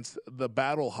against the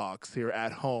Battlehawks here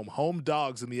at home. Home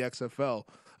dogs in the XFL.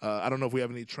 I don't know if we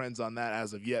have any trends on that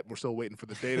as of yet. We're still waiting for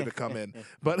the data to come in.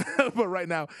 But right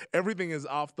now, everything is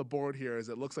off the board here as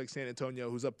it looks like San Antonio,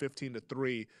 who's up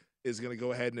 15-3, is going to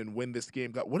go ahead and win this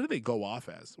game. What did they go off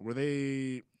as? Were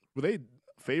they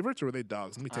favorites or were they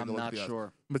dogs? Let me take a look at the odds. Sure.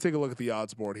 I'm going to take a look at the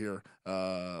odds board here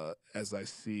as I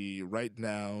see right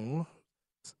now.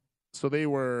 So they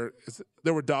were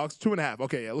dogs, 2.5.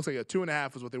 Okay, yeah, it looks like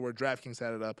 2.5 is what they were. DraftKings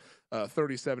had it up.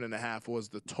 37.5 was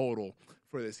the total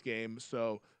for this game.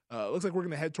 So it looks like we're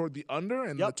going to head toward the under,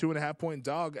 and the 2.5-point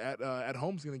dog at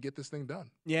home is going to get this thing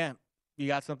done. Yeah. You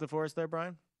got something for us there,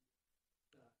 Brian?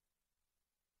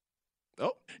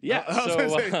 Oh, yeah.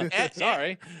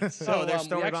 Sorry. So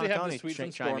we actually have this tweet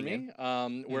from Stormy,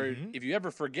 where if you ever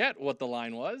forget what the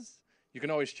line was, you can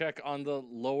always check on the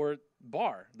lower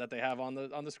bar that they have on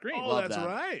the screen. Oh, that's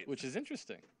right. Which is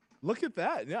interesting. Look at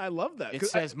that. Yeah, I love that. It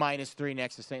says -3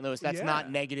 next to St. Louis. That's not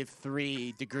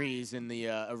 -3 degrees in the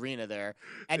arena there.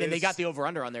 And then they got the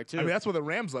over-under on there, too. I mean, that's where the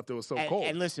Rams left. It was so cold.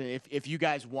 And listen, if you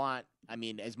guys want, I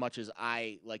mean, as much as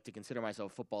I like to consider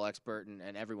myself a football expert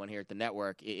and everyone here at the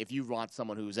network, if you want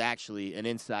someone who's actually an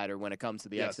insider when it comes to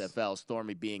the XFL,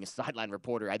 Stormy being a sideline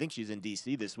reporter, I think she's in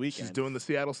D.C. this weekend. She's doing the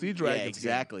Seattle Sea Dragons. Yeah,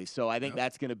 exactly. Game. So I think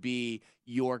that's going to be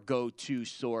your go-to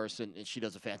source, and she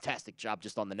does a fantastic job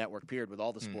just on the network, period, with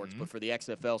all the sports. But for the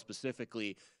XFL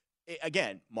specifically,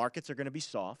 again, markets are going to be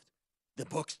soft. The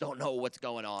books don't know what's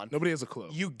going on. Nobody has a clue.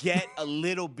 You get a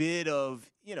little bit of,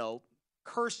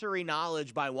 cursory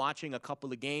knowledge by watching a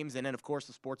couple of games, and then, of course,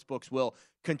 the sports books will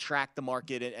contract the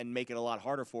market and make it a lot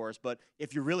harder for us. But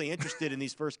if you're really interested in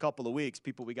these first couple of weeks,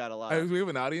 we got a lot. We have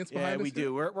an audience behind us? Yeah, we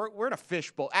do. We're in a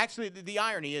fishbowl. Actually, the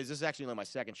irony is this is actually only my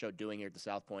second show doing here at the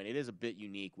South Point. It is a bit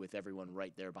unique with everyone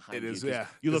right there behind you. It is, yeah.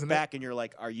 You look back and you're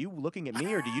like, are you looking at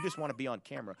me or do you just want to be on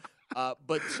camera?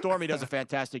 But Stormy does a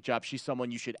fantastic job. She's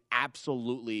someone you should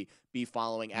absolutely be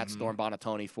following at Storm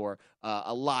Bonatoni for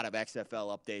a lot of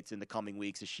XFL updates in the coming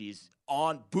weeks as she's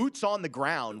boots on the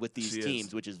ground with these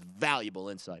teams, which is valuable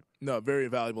insight. No, very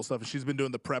valuable stuff. And she's been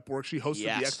doing the prep work. She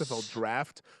hosted the XFL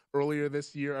draft earlier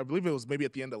this year. I believe it was maybe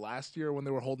at the end of last year when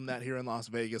they were holding that here in Las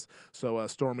Vegas. So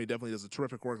Stormy definitely does a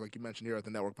terrific work, like you mentioned, here at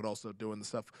the network, but also doing the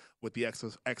stuff with the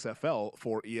XFL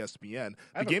for ESPN.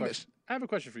 I have a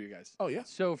question for you guys. Oh, yeah.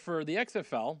 So for the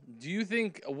XFL, do you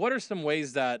think what are some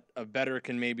ways that a bettor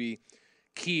can maybe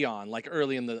key on, like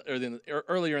earlier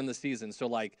in the season? So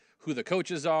like who the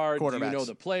coaches are, do you know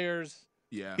the players?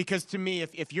 Yeah. Because to me,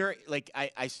 if you're like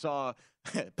I saw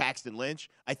Paxton Lynch,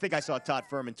 I think I saw Todd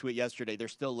Furman tweet yesterday, they're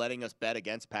still letting us bet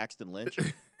against Paxton Lynch.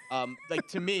 Like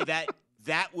to me,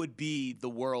 that would be the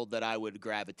world that I would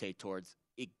gravitate towards,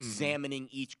 examining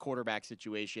each quarterback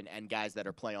situation and guys that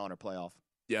are play on or play off.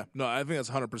 Yeah, no, I think that's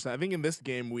 100%. I think in this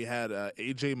game we had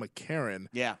A.J. McCarron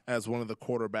as one of the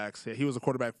quarterbacks. He was a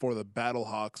quarterback for the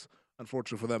Battlehawks.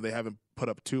 Unfortunately for them, they haven't put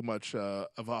up too much of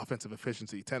offensive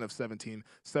efficiency, 10 of 17,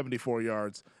 74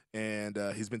 yards, and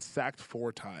he's been sacked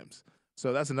 4 times.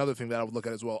 So that's another thing that I would look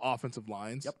at as well, offensive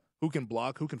lines. Yep. Who can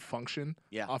block, who can function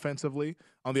offensively.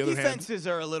 On the other hand, defenses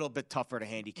are a little bit tougher to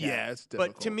handicap. Yeah, it's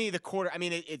difficult. But to me,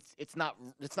 it's not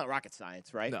rocket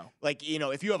science, right? No. Like,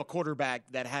 if you have a quarterback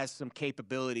that has some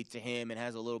capability to him and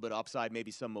has a little bit of upside,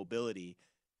 maybe some mobility,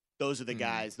 those are the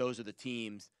guys, those are the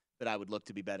teams that I would look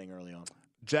to be betting early on.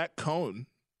 Jack Cohn,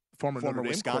 former Notre Dame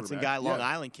Wisconsin guy, Long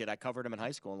Island kid. I covered him in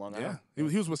high school in Long Island. Yeah,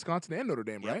 he was Wisconsin and Notre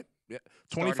Dame, right? Yeah.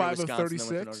 25 of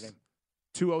 36.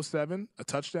 207, a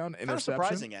touchdown, interception. Kind of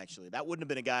surprising, actually. That wouldn't have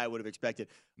been a guy I would have expected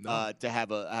to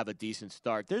have a decent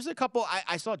start. There's a couple.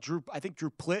 I saw Drew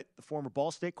Plitt, the former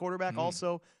Ball State quarterback,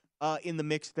 also in the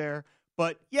mix there.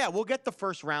 But yeah, we'll get the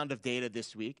first round of data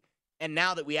this week. And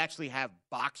now that we actually have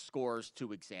box scores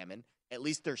to examine, at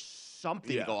least there's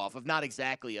something to go off of. Not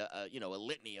exactly a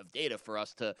litany of data for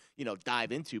us to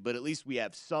dive into, but at least we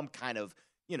have some kind of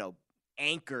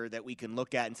anchor that we can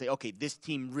look at and say, okay, this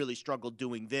team really struggled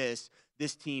doing this.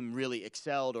 This team really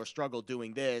excelled or struggled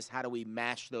doing this. How do we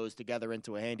mash those together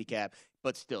into a handicap?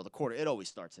 But still, it always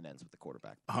starts and ends with the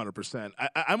quarterback. 100%.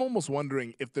 I'm almost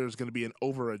wondering if there's going to be an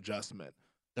over-adjustment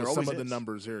with some of the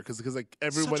numbers here. Because like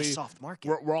everybody, such a soft market.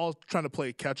 We're all trying to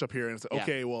play catch-up here. And it's like,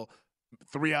 okay, well,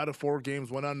 3 out of 4 games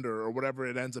went under or whatever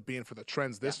it ends up being for the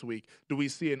trends this week. Do we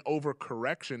see an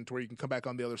overcorrection to where you can come back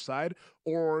on the other side?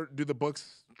 Or do the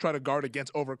books try to guard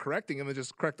against overcorrecting and then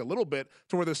just correct a little bit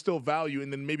to where there's still value,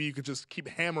 and then maybe you could just keep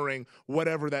hammering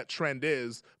whatever that trend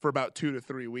is for about 2 to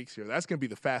 3 weeks here? That's going to be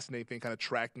the fascinating thing, kind of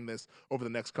tracking this over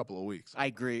the next couple of weeks. I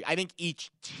agree. I think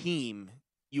each team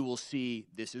you will see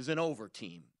this is an over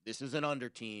team, this is an under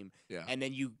team, and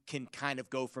then you can kind of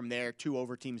go from there. 2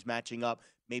 over teams matching up.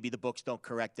 Maybe the books don't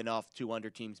correct enough. 2 under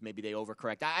teams, maybe they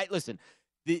overcorrect. Listen,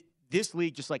 this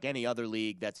league, just like any other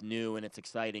league that's new and it's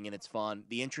exciting and it's fun,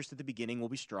 the interest at the beginning will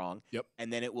be strong. Yep.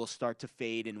 And then it will start to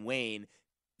fade and wane.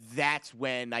 That's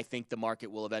when I think the market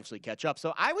will eventually catch up.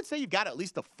 So I would say you've got at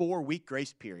least a 4-week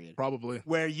grace period. Probably.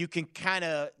 Where you can kind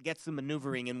of get some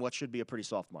maneuvering in what should be a pretty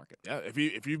soft market. Yeah,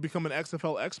 if you become an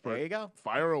XFL expert, there you go.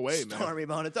 Fire away, man. Stormy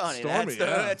Bonatoni.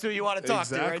 That's who you want to talk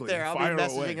to right there. I'll be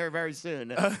messaging her very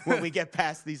soon when we get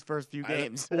past these first few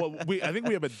games. I think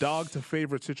we have a dog to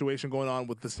favorite situation going on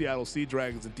with the Seattle Sea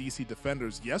Dragons and DC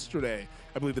Defenders. Yesterday,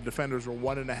 I believe the Defenders were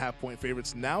 1.5-point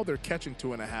favorites. Now they're catching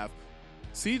 2.5.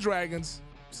 Sea Dragons,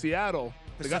 Seattle.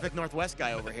 Pacific Northwest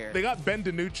guy over here. They got Ben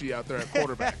DiNucci out there at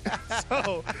quarterback.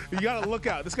 So you got to look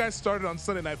out. This guy started on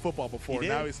Sunday Night Football before.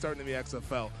 Now he's starting in the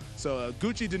XFL. So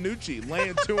Gucci DiNucci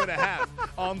laying 2.5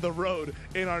 on the road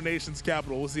in our nation's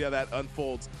capital. We'll see how that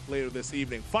unfolds later this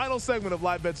evening. Final segment of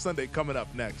Live Bet Sunday coming up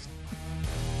next.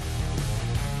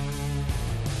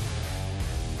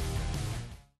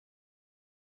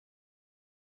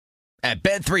 At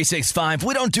Bet365,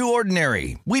 we don't do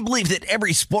ordinary. We believe that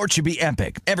every sport should be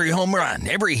epic. Every home run,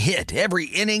 every hit, every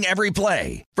inning, every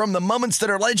play. From the moments that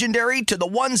are legendary to the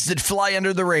ones that fly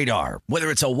under the radar. Whether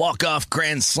it's a walk-off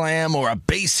grand slam or a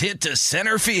base hit to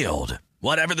center field.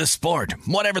 Whatever the sport,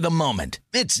 whatever the moment.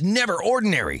 It's never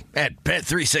ordinary at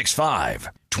Bet365.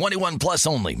 21 plus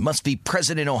only. Must be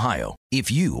present in Ohio. If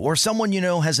you or someone you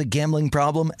know has a gambling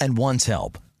problem and wants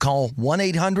help, call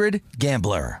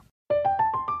 1-800-GAMBLER.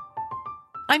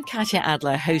 I'm Katya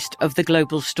Adler, host of The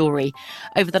Global Story.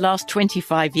 Over the last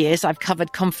 25 years, I've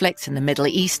covered conflicts in the Middle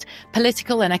East,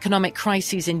 political and economic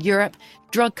crises in Europe,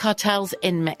 drug cartels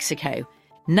in Mexico.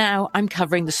 Now I'm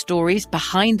covering the stories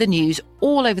behind the news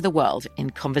all over the world in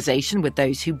conversation with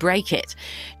those who break it.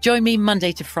 Join me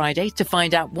Monday to Friday to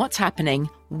find out what's happening,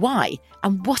 why,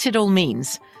 and what it all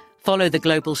means. Follow The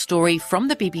Global Story from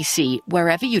the BBC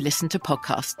wherever you listen to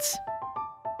podcasts.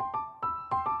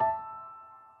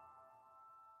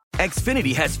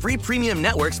 Xfinity has free premium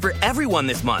networks for everyone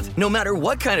this month, no matter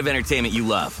what kind of entertainment you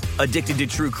love. Addicted to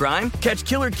true crime? Catch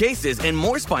killer cases and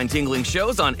more spine-tingling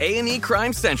shows on A&E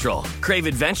Crime Central. Crave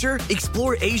adventure?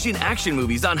 Explore Asian action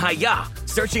movies on Hi-YAH.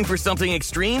 Searching for something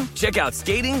extreme? Check out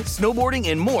skating, snowboarding,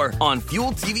 and more on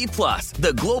Fuel TV Plus,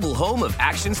 the global home of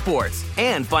action sports.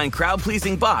 And find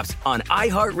crowd-pleasing bops on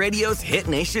iHeartRadio's Hit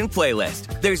Nation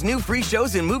playlist. There's new free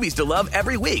shows and movies to love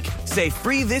every week. Say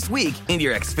free this week in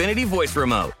your Xfinity voice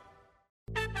remote.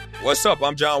 What's up?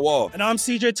 I'm John Wall. And I'm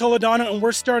CJ Toledano, and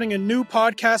we're starting a new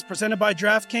podcast presented by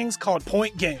DraftKings called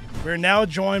Point Game. We're now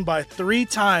joined by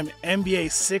three-time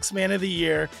NBA Sixth Man of the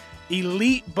Year,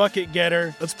 elite bucket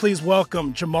getter. Let's please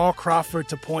welcome Jamal Crawford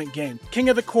to Point Game. King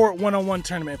of the Court one-on-one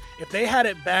tournament. If they had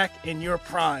it back in your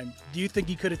prime, do you think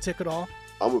you could have took it all?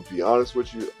 I'm going to be honest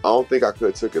with you. I don't think I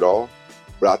could have took it all,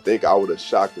 but I think I would have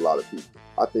shocked a lot of people.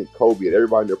 I think Kobe and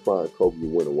everybody in their prime, Kobe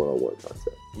would win a one-on-one contest.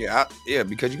 Yeah,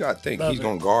 because you got to think, he's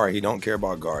going to guard. He don't care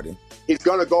about guarding. He's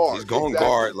going to guard. He's going to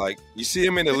guard. Like, you see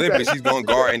him in the Olympics, he's going to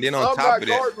guard. And then on top of that. I'm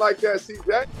not guarding like that,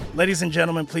 CJ. Ladies and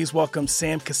gentlemen, please welcome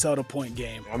Sam Cassell to Point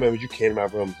Game. I remember you came to my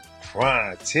room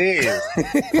crying, tears,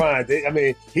 crying. I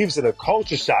mean, he was in a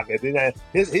culture shock. And then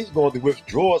he's going through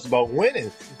withdrawals about winning.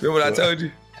 Remember what I told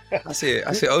you? I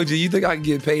said, OG, you think I can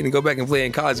get paid and go back and play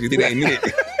in college because it ain't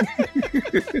it?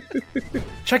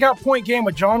 Check out Point Game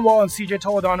with John Wall and CJ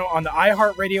Toledano on the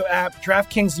iHeartRadio app,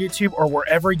 DraftKings YouTube, or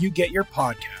wherever you get your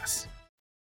podcasts.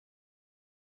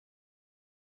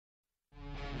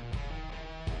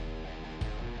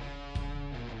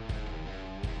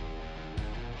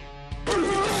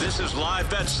 This is Live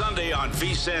Bet Sunday on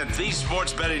VSiN, the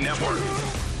Sports Betting Network.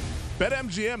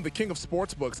 BetMGM, the king of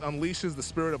sportsbooks, unleashes the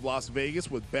spirit of Las Vegas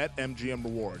with BetMGM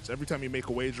Rewards. Every time you make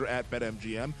a wager at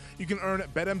BetMGM, you can earn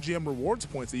BetMGM Rewards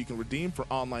points that you can redeem for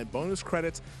online bonus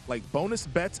credits like bonus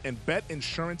bets and bet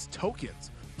insurance tokens.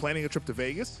 Planning a trip to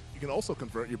Vegas? You can also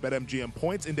convert your BetMGM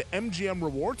points into MGM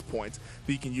Rewards points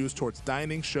that you can use towards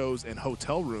dining, shows, and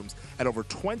hotel rooms at over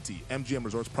 20 MGM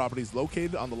Resorts properties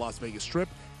located on the Las Vegas Strip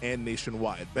and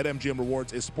nationwide. BetMGM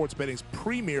Rewards is sports betting's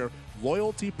premier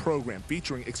loyalty program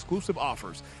featuring exclusive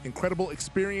offers, incredible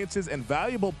experiences, and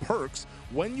valuable perks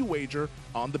when you wager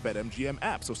on the BetMGM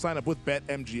app. So sign up with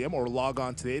BetMGM or log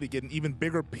on today to get an even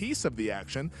bigger piece of the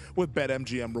action with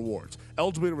BetMGM Rewards.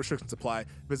 Eligibility restrictions apply.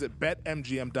 Visit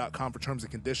BetMGM.com for terms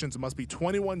and conditions. It must be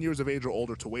 21 years of age or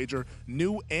older to wager.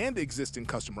 New and existing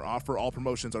customer offer. All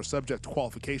promotions are subject to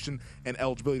qualification and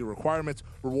eligibility requirements.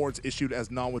 Rewards issued as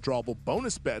non-withdrawable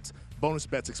bonus bets. Bonus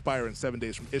bets expire in 7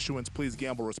 days from issuance. Please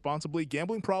gamble responsibly.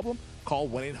 Gambling problem? Call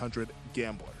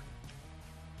 1-800-GAMBLER.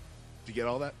 Did you get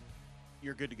all that?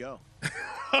 You're good to go.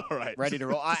 All right. Ready to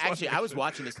roll. Actually, I was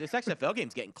watching this. This XFL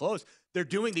game's getting close. They're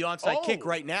doing the onside kick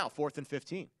right now, 4th and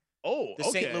 15. Oh, the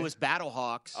St. Louis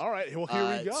Battlehawks. All right, well,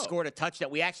 here we go. Scored a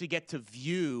touchdown. We actually get to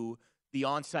view the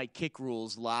onside kick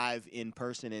rules live in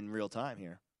person in real time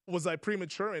here. Was I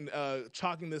premature in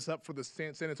chalking this up for the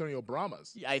San Antonio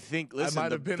Brahmas? I think, listen,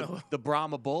 the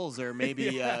Brahma Bulls are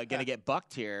maybe going to get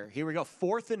bucked here. Here we go,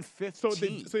 4th and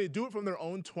 15. So they do it from their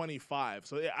own 25.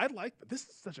 So yeah, I like that. This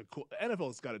is such a cool –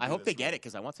 NFL's got to do this. I hope they get it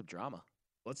because I want some drama.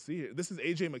 Let's see here. This is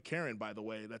A.J. McCarron, by the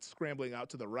way, that's scrambling out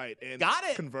to the right and got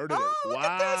it. Converted it. Look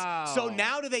at this. So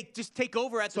now do they just take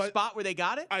over at the spot where they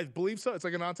got it? I believe so. It's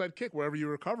like an onside kick wherever you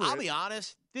recover I'll be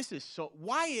honest. This is so –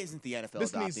 why isn't the NFL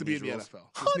This needs to be in the rules?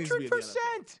 NFL.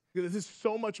 100%. This is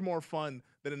so much more fun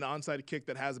than an onside kick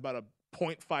that has about a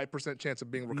 0.5% chance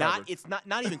of being recovered. It's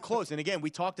not even close. And again,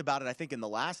 we talked about it, I think, in the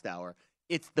last hour.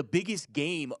 it's the biggest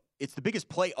game. It's the biggest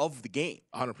play of the game.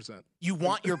 100%. You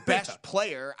want your best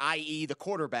player, i.e. the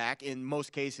quarterback in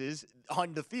most cases,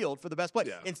 on the field for the best play.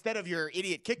 Instead of your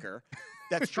idiot kicker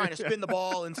that's trying to spin the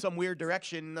ball in some weird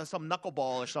direction, some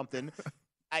knuckleball or something.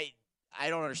 I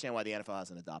don't understand why the NFL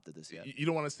hasn't adopted this yet. You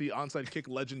don't want to see onside kick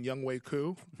legend Younghoe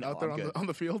Koo out there on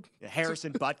the field?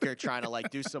 Harrison Butker trying to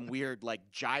do some weird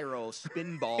gyro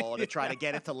spin ball to try to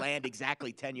get it to land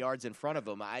exactly 10 yards in front of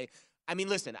him. I mean,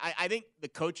 listen, I think the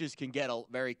coaches can get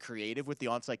very creative with the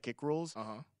onside kick rules.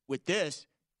 With this,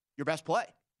 your best play.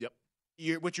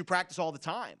 Yep. Which you practice all the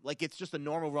time. It's just a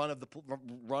normal run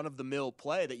of the mill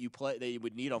play that you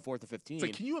would need on 4th or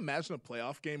 15. Can you imagine a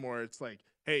playoff game where it's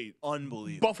hey,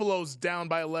 unbelievable. Buffalo's down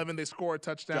by 11, they score a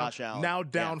touchdown. Josh Allen. Now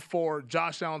down 4,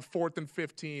 Josh Allen 4th and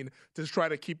 15 to try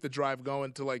to keep the drive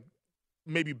going to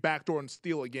maybe backdoor and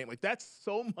steal a game. That's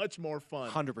so much more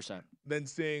fun. 100%. Than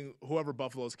seeing whoever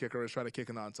Buffalo's kicker is trying to kick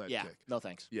an onside kick. No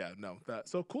thanks. Yeah, no.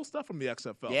 So cool stuff from the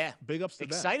XFL. Yeah. Big ups to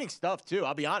that. Exciting stuff, too.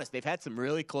 I'll be honest. They've had some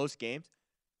really close games.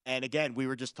 And, again, we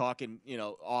were just talking,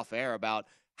 off air about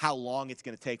how long it's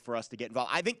going to take for us to get involved.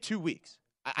 I think 2 weeks.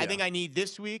 I think I need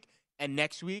this week and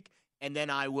next week, and then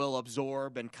I will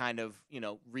absorb and kind of,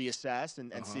 reassess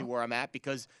and see where I'm at,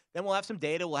 because then we'll have some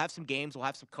data, we'll have some games, we'll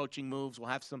have some coaching moves, we'll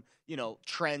have some,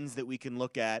 trends that we can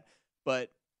look at.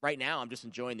 But right now I'm just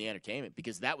enjoying the entertainment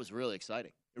because that was really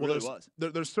exciting. It really was.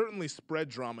 There's certainly spread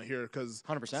drama here because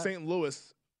 100%. St.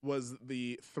 Louis was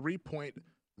the 3-point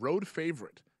road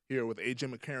favorite here with A.J.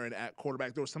 McCarron at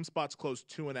quarterback. There were some spots closed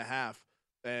 2.5.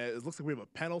 It looks like we have a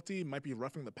penalty. Might be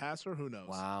roughing the passer. Who knows?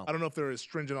 Wow. I don't know if they're as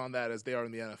stringent on that as they are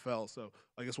in the NFL. So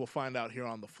I guess we'll find out here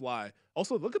on the fly.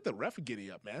 Also, look at the ref giddy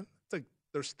up, man. It's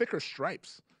there's thicker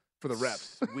stripes for the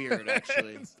refs. It's weird,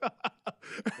 actually.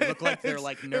 They look like they're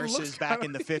nurses back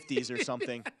in the 50s or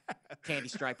something. Candy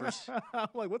stripers. I'm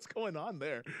what's going on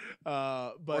there?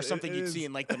 Or something you'd see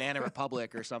in Banana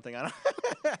Republic or something. I don't.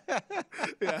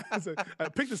 Yeah, I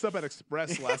picked this up at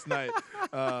Express last night.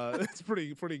 It's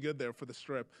pretty good there for the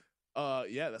strip.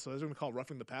 That's what they're going to call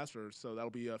roughing the passer. So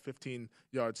that'll be 15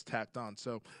 yards tacked on.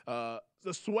 So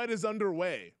the sweat is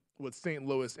underway with St.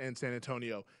 Louis and San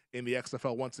Antonio in the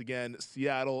XFL once again.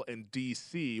 Seattle and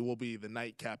D.C. will be the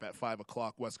nightcap at 5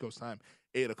 o'clock West Coast time,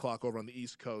 8 o'clock over on the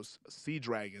East Coast. Sea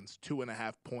Dragons,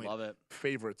 2.5-point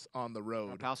favorites on the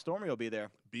road. Pal Stormy will be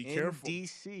there. Be careful.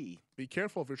 D.C. Be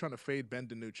careful if you're trying to fade Ben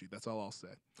DiNucci. That's all I'll say.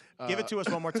 Give it to us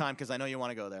one more time because I know you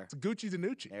want to go there. It's Gucci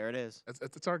DiNucci. There it is.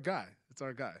 It's our guy. It's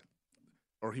our guy.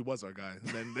 Or he was our guy.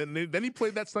 And then he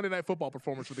played that Sunday Night Football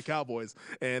performance for the Cowboys,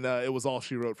 and it was all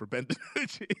she wrote for Ben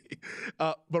DiNucci.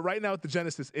 But right now at the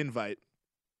Genesis Invite,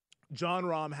 John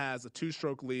Rahm has a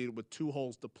 2-stroke lead with 2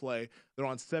 holes to play. They're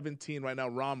on 17 right now.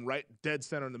 Rahm right dead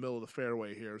center in the middle of the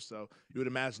fairway here. So you would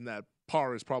imagine that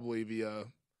par is probably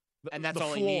and that's the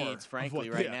all he needs, frankly,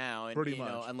 right now. And pretty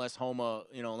much. Unless Homa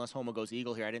goes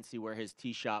eagle here. I didn't see where his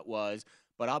tee shot was,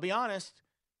 but I'll be honest,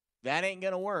 that ain't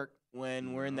gonna work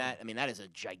when we're in that. I mean, that is a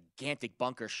gigantic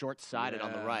bunker, short-sided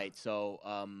on the right. So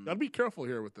gotta be careful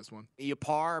here with this one. You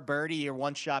par, birdie, you're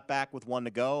 1 shot back with 1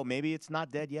 to go. Maybe it's not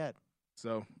dead yet.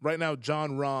 So right now,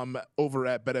 John Rahm over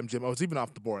at BetMGM. Oh, it's even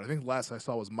off the board. I think last I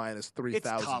saw was minus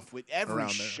 3,000. It's tough with every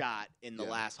shot in the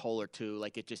last hole or two.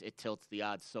 It tilts the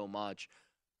odds so much.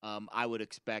 I would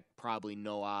expect probably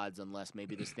no odds unless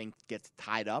maybe this thing gets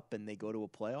tied up and they go to a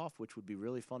playoff, which would be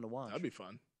really fun to watch. That'd be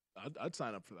fun. I'd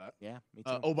sign up for that. Yeah, me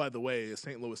too. Oh, by the way,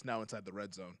 St. Louis now inside the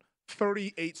red zone.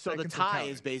 38 so seconds. So the tie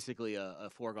is basically a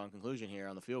foregone conclusion here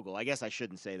on the field goal. I guess I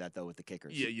shouldn't say that, though, with the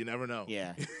kickers. Yeah, you never know.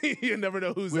 Yeah. You never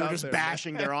know who's out there. We were just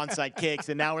bashing their onside kicks,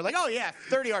 and now we're like, oh, yeah,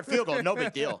 30-yard field goal, no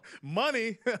big deal.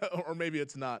 Money, or maybe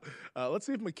it's not. Let's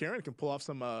see if McCarron can pull off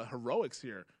some heroics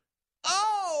here.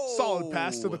 Oh! Solid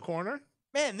pass to the corner.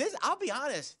 Man, I'll be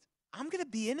honest. I'm going to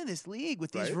be into this league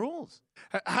with these rules.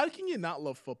 How can you not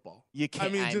love football? You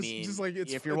can't. I mean, just like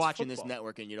if you're watching this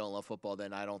network and you don't love football,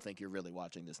 then I don't think you're really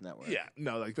watching this network. Yeah,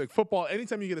 no, like football,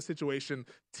 anytime you get a situation,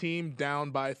 team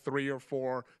down by 3 or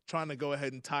 4, trying to go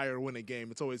ahead and tie or win a game,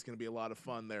 it's always going to be a lot of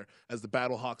fun there as the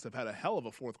Battlehawks have had a hell of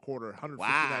a fourth quarter,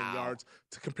 159 yards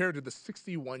compared to the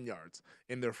 61 yards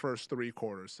in their first 3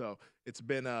 quarters. So it's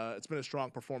been a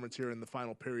strong performance here in the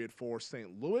final period for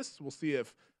St. Louis. We'll see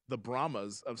if the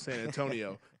Brahmas of San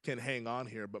Antonio can hang on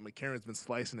here, but McCarron's been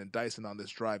slicing and dicing on this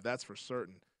drive, that's for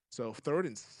certain. So 3rd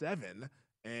and 7,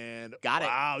 and got it.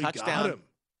 Wow, touchdown. Got him.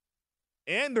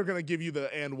 And they're going to give you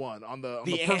the and one on the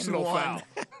personal foul.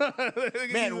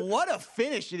 Man, what a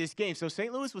finish to this game. So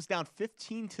St. Louis was down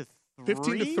 15-3.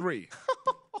 15-3.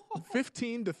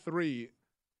 15-3.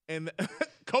 And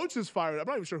coach is fired. I'm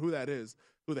not even sure who that is,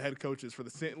 who the head coach is for the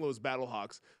St. Louis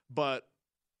Battlehawks, but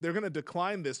they're going to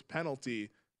decline this penalty.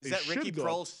 Is that Ricky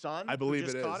Prohl's son? I believe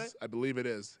it is. I believe it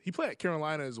is. He played at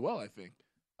Carolina as well, I think.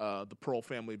 The Prohl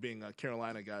family being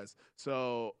Carolina guys.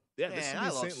 So, yeah, Man, this is I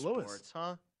love St. Louis. Sports,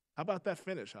 huh? How about that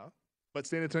finish, huh? But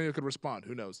San Antonio could respond.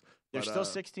 Who knows? There's still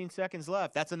 16 seconds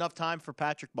left. That's enough time for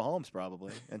Patrick Mahomes,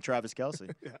 probably, and Travis Kelce.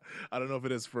 Yeah, I don't know if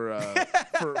it is for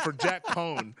Jack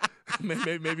Cohn.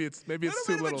 maybe it's too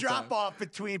little. A drop off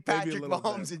between Patrick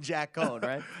Mahomes and Jack Cohn,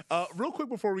 right? Real quick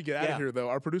before we get out of here, though,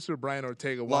 our producer Brian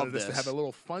Ortega wanted us to have a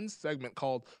little fun segment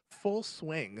called Full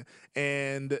Swing,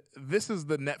 and this is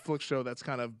the Netflix show that's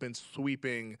kind of been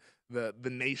sweeping the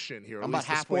nation here, at least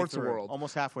the sports world.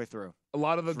 Almost halfway through. A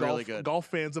lot of the golf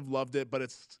fans have loved it, but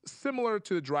it's similar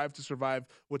to the Drive to Survive,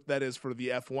 what that is for the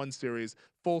F1 series.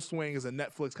 Full Swing is a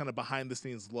Netflix kind of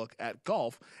behind-the-scenes look at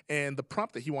golf, and the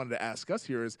prompt that he wanted to ask us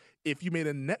here is, if you made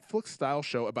a Netflix-style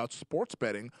show about sports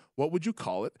betting, what would you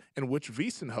call it, and which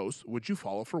VSiN host would you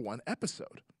follow for one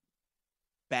episode?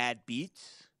 Bad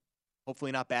beats.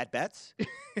 Hopefully not bad bets.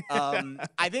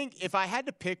 I think if I had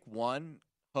to pick one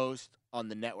host on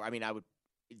the network, I mean, I would.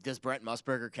 Does Brent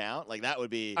Musburger count? Like, that would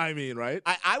be. I mean, right?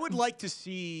 I would like to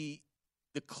see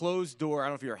the closed door. I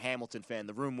don't know if you're a Hamilton fan.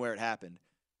 The room where it happened.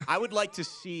 I would like to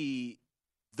see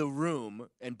the room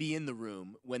and be in the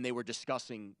room when they were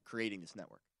discussing creating this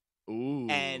network. Ooh.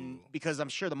 And because I'm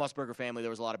sure the Musburger family, there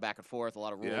was a lot of back and forth, a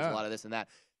lot of rules, a lot of this and that.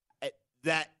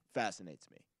 That fascinates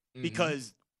me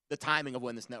because the timing of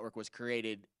when this network was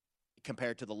created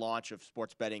compared to the launch of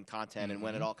sports betting content and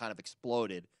when it all kind of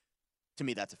exploded, to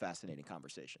me, that's a fascinating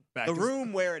conversation. The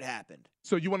room where it happened.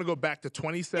 So you want to go back to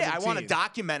 2017? Yeah, I want a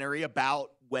documentary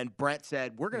about when Brent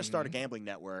said, we're going to start a gambling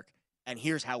network, and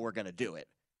here's how we're going to do it.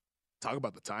 Talk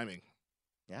about the timing.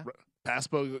 Yeah.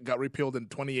 PASPA got repealed in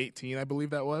 2018, I believe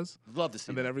that was. Love to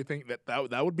see and then everything.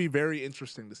 That would be very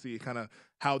interesting to see kind of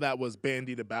how that was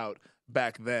bandied about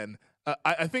back then.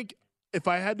 I think if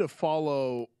I had to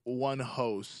follow one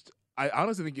host, I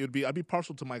honestly think I'd be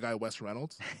partial to my guy, Wes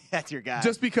Reynolds. That's your guy.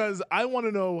 Just because I want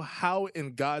to know how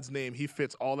in God's name he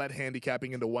fits all that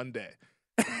handicapping into one day.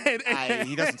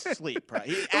 He doesn't sleep. Right?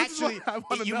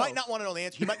 You might not want to know the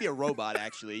answer. He might be a robot,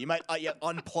 actually. You might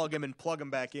unplug him and plug him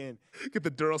back in. Get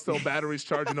the Duracell batteries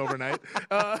charging overnight.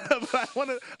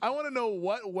 But I want to know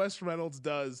what Wes Reynolds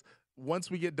does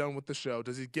once we get done with the show.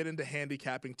 Does he get into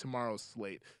handicapping tomorrow's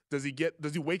slate? Does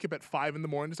he wake up at 5 in the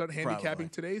morning to start handicapping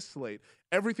today's slate?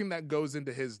 Everything that goes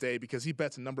into his day, because he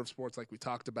bets a number of sports like we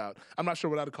talked about. I'm not sure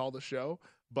what I'd call the show,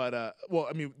 but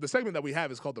the segment that we have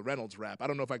is called the Reynolds Wrap. I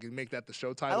don't know if I can make that the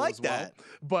show title as well. That.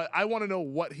 But I want to know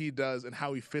what he does and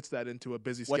how he fits that into a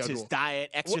busy schedule. What's his diet,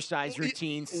 exercise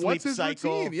routine, sleep what's his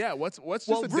cycle? Routine? Yeah, what's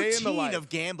just a day in the life? Routine of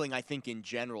gambling, I think, in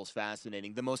general is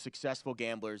fascinating. The most successful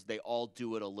gamblers, they all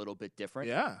do it a little bit different.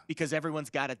 Yeah. Because everyone's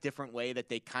got a different way that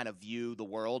they kind of view the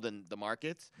world and the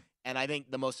markets. And I think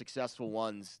the most successful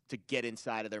ones to get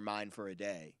inside of their mind for a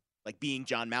day, like being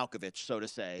John Malkovich, so to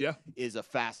say, is a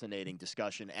fascinating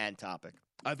discussion and topic.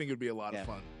 I think it would be a lot of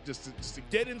fun just to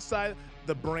get inside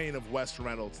the brain of Wes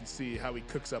Reynolds and see how he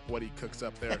cooks up what he cooks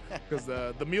up there. Because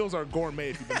the meals are gourmet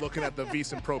if you've been looking at the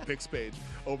VSiN Pro Picks page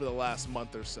over the last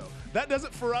month or so. That does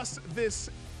it for us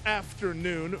this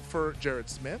afternoon. For Jared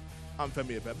Smith, I'm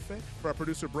Femi Abebefe. For our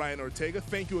producer, Brian Ortega,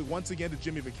 thank you once again to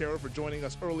Jimmy Vaccaro for joining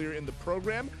us earlier in the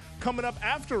program. Coming up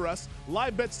after us,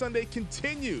 Live Bet Sunday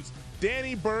continues.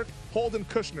 Danny Burke, Holden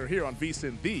Kushner here on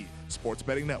VSiN, the Sports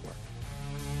Betting Network.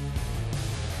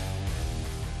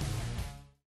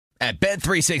 At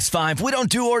Bet365, we don't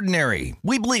do ordinary.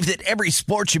 We believe that every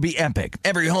sport should be epic.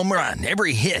 Every home run,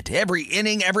 every hit, every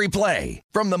inning, every play.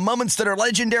 From the moments that are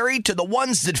legendary to the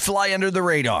ones that fly under the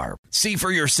radar. See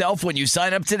for yourself when you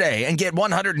sign up today and get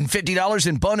 $150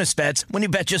 in bonus bets when you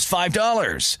bet just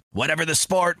 $5. Whatever the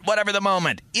sport, whatever the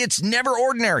moment, it's never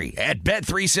ordinary at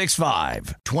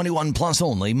Bet365. 21 plus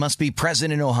only. Must be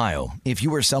present in Ohio. If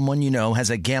you or someone you know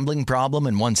has a gambling problem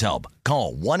and wants help,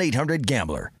 call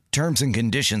 1-800-GAMBLER. Terms and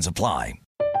conditions apply.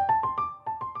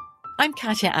 I'm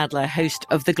Katya Adler, host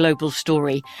of The Global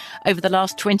Story. Over the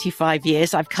last 25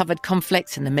 years, I've covered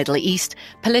conflicts in the Middle East,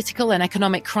 political and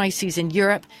economic crises in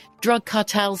Europe, drug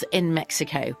cartels in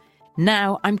Mexico.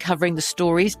 Now I'm covering the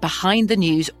stories behind the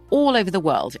news all over the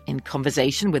world in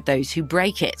conversation with those who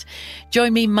break it.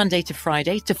 Join me Monday to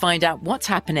Friday to find out what's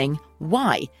happening,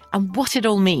 why, and what it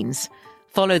all means.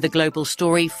 Follow The Global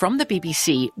Story from the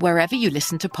BBC wherever you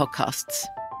listen to podcasts.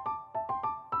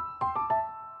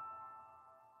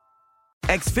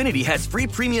 Xfinity has free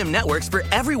premium networks for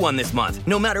everyone this month,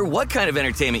 no matter what kind of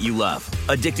entertainment you love.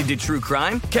 Addicted to true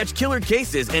crime? Catch killer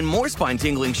cases and more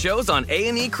spine-tingling shows on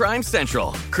A&E Crime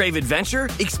Central. Crave adventure?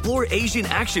 Explore Asian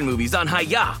action movies on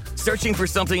Hi-YAH. Searching for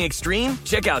something extreme?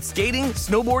 Check out skating,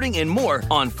 snowboarding, and more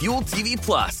on Fuel TV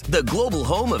Plus, the global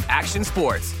home of action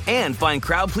sports. And find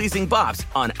crowd-pleasing bops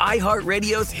on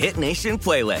iHeartRadio's Hit Nation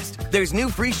playlist. There's new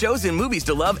free shows and movies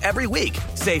to love every week.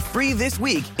 Say free this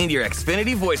week in your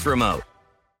Xfinity voice remote.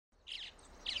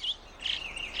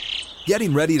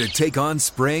 Getting ready to take on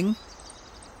spring?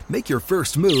 Make your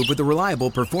first move with the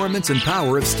reliable performance and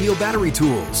power of Steel battery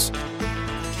tools.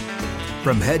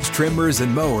 From hedge trimmers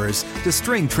and mowers to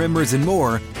string trimmers and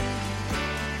more,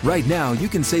 right now you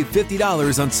can save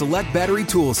 $50 on select battery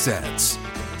tool sets.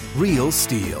 Real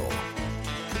Steel.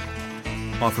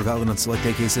 Offer valid on select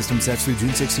AK system sets through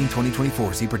June 16,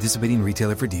 2024. See participating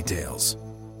retailer for details.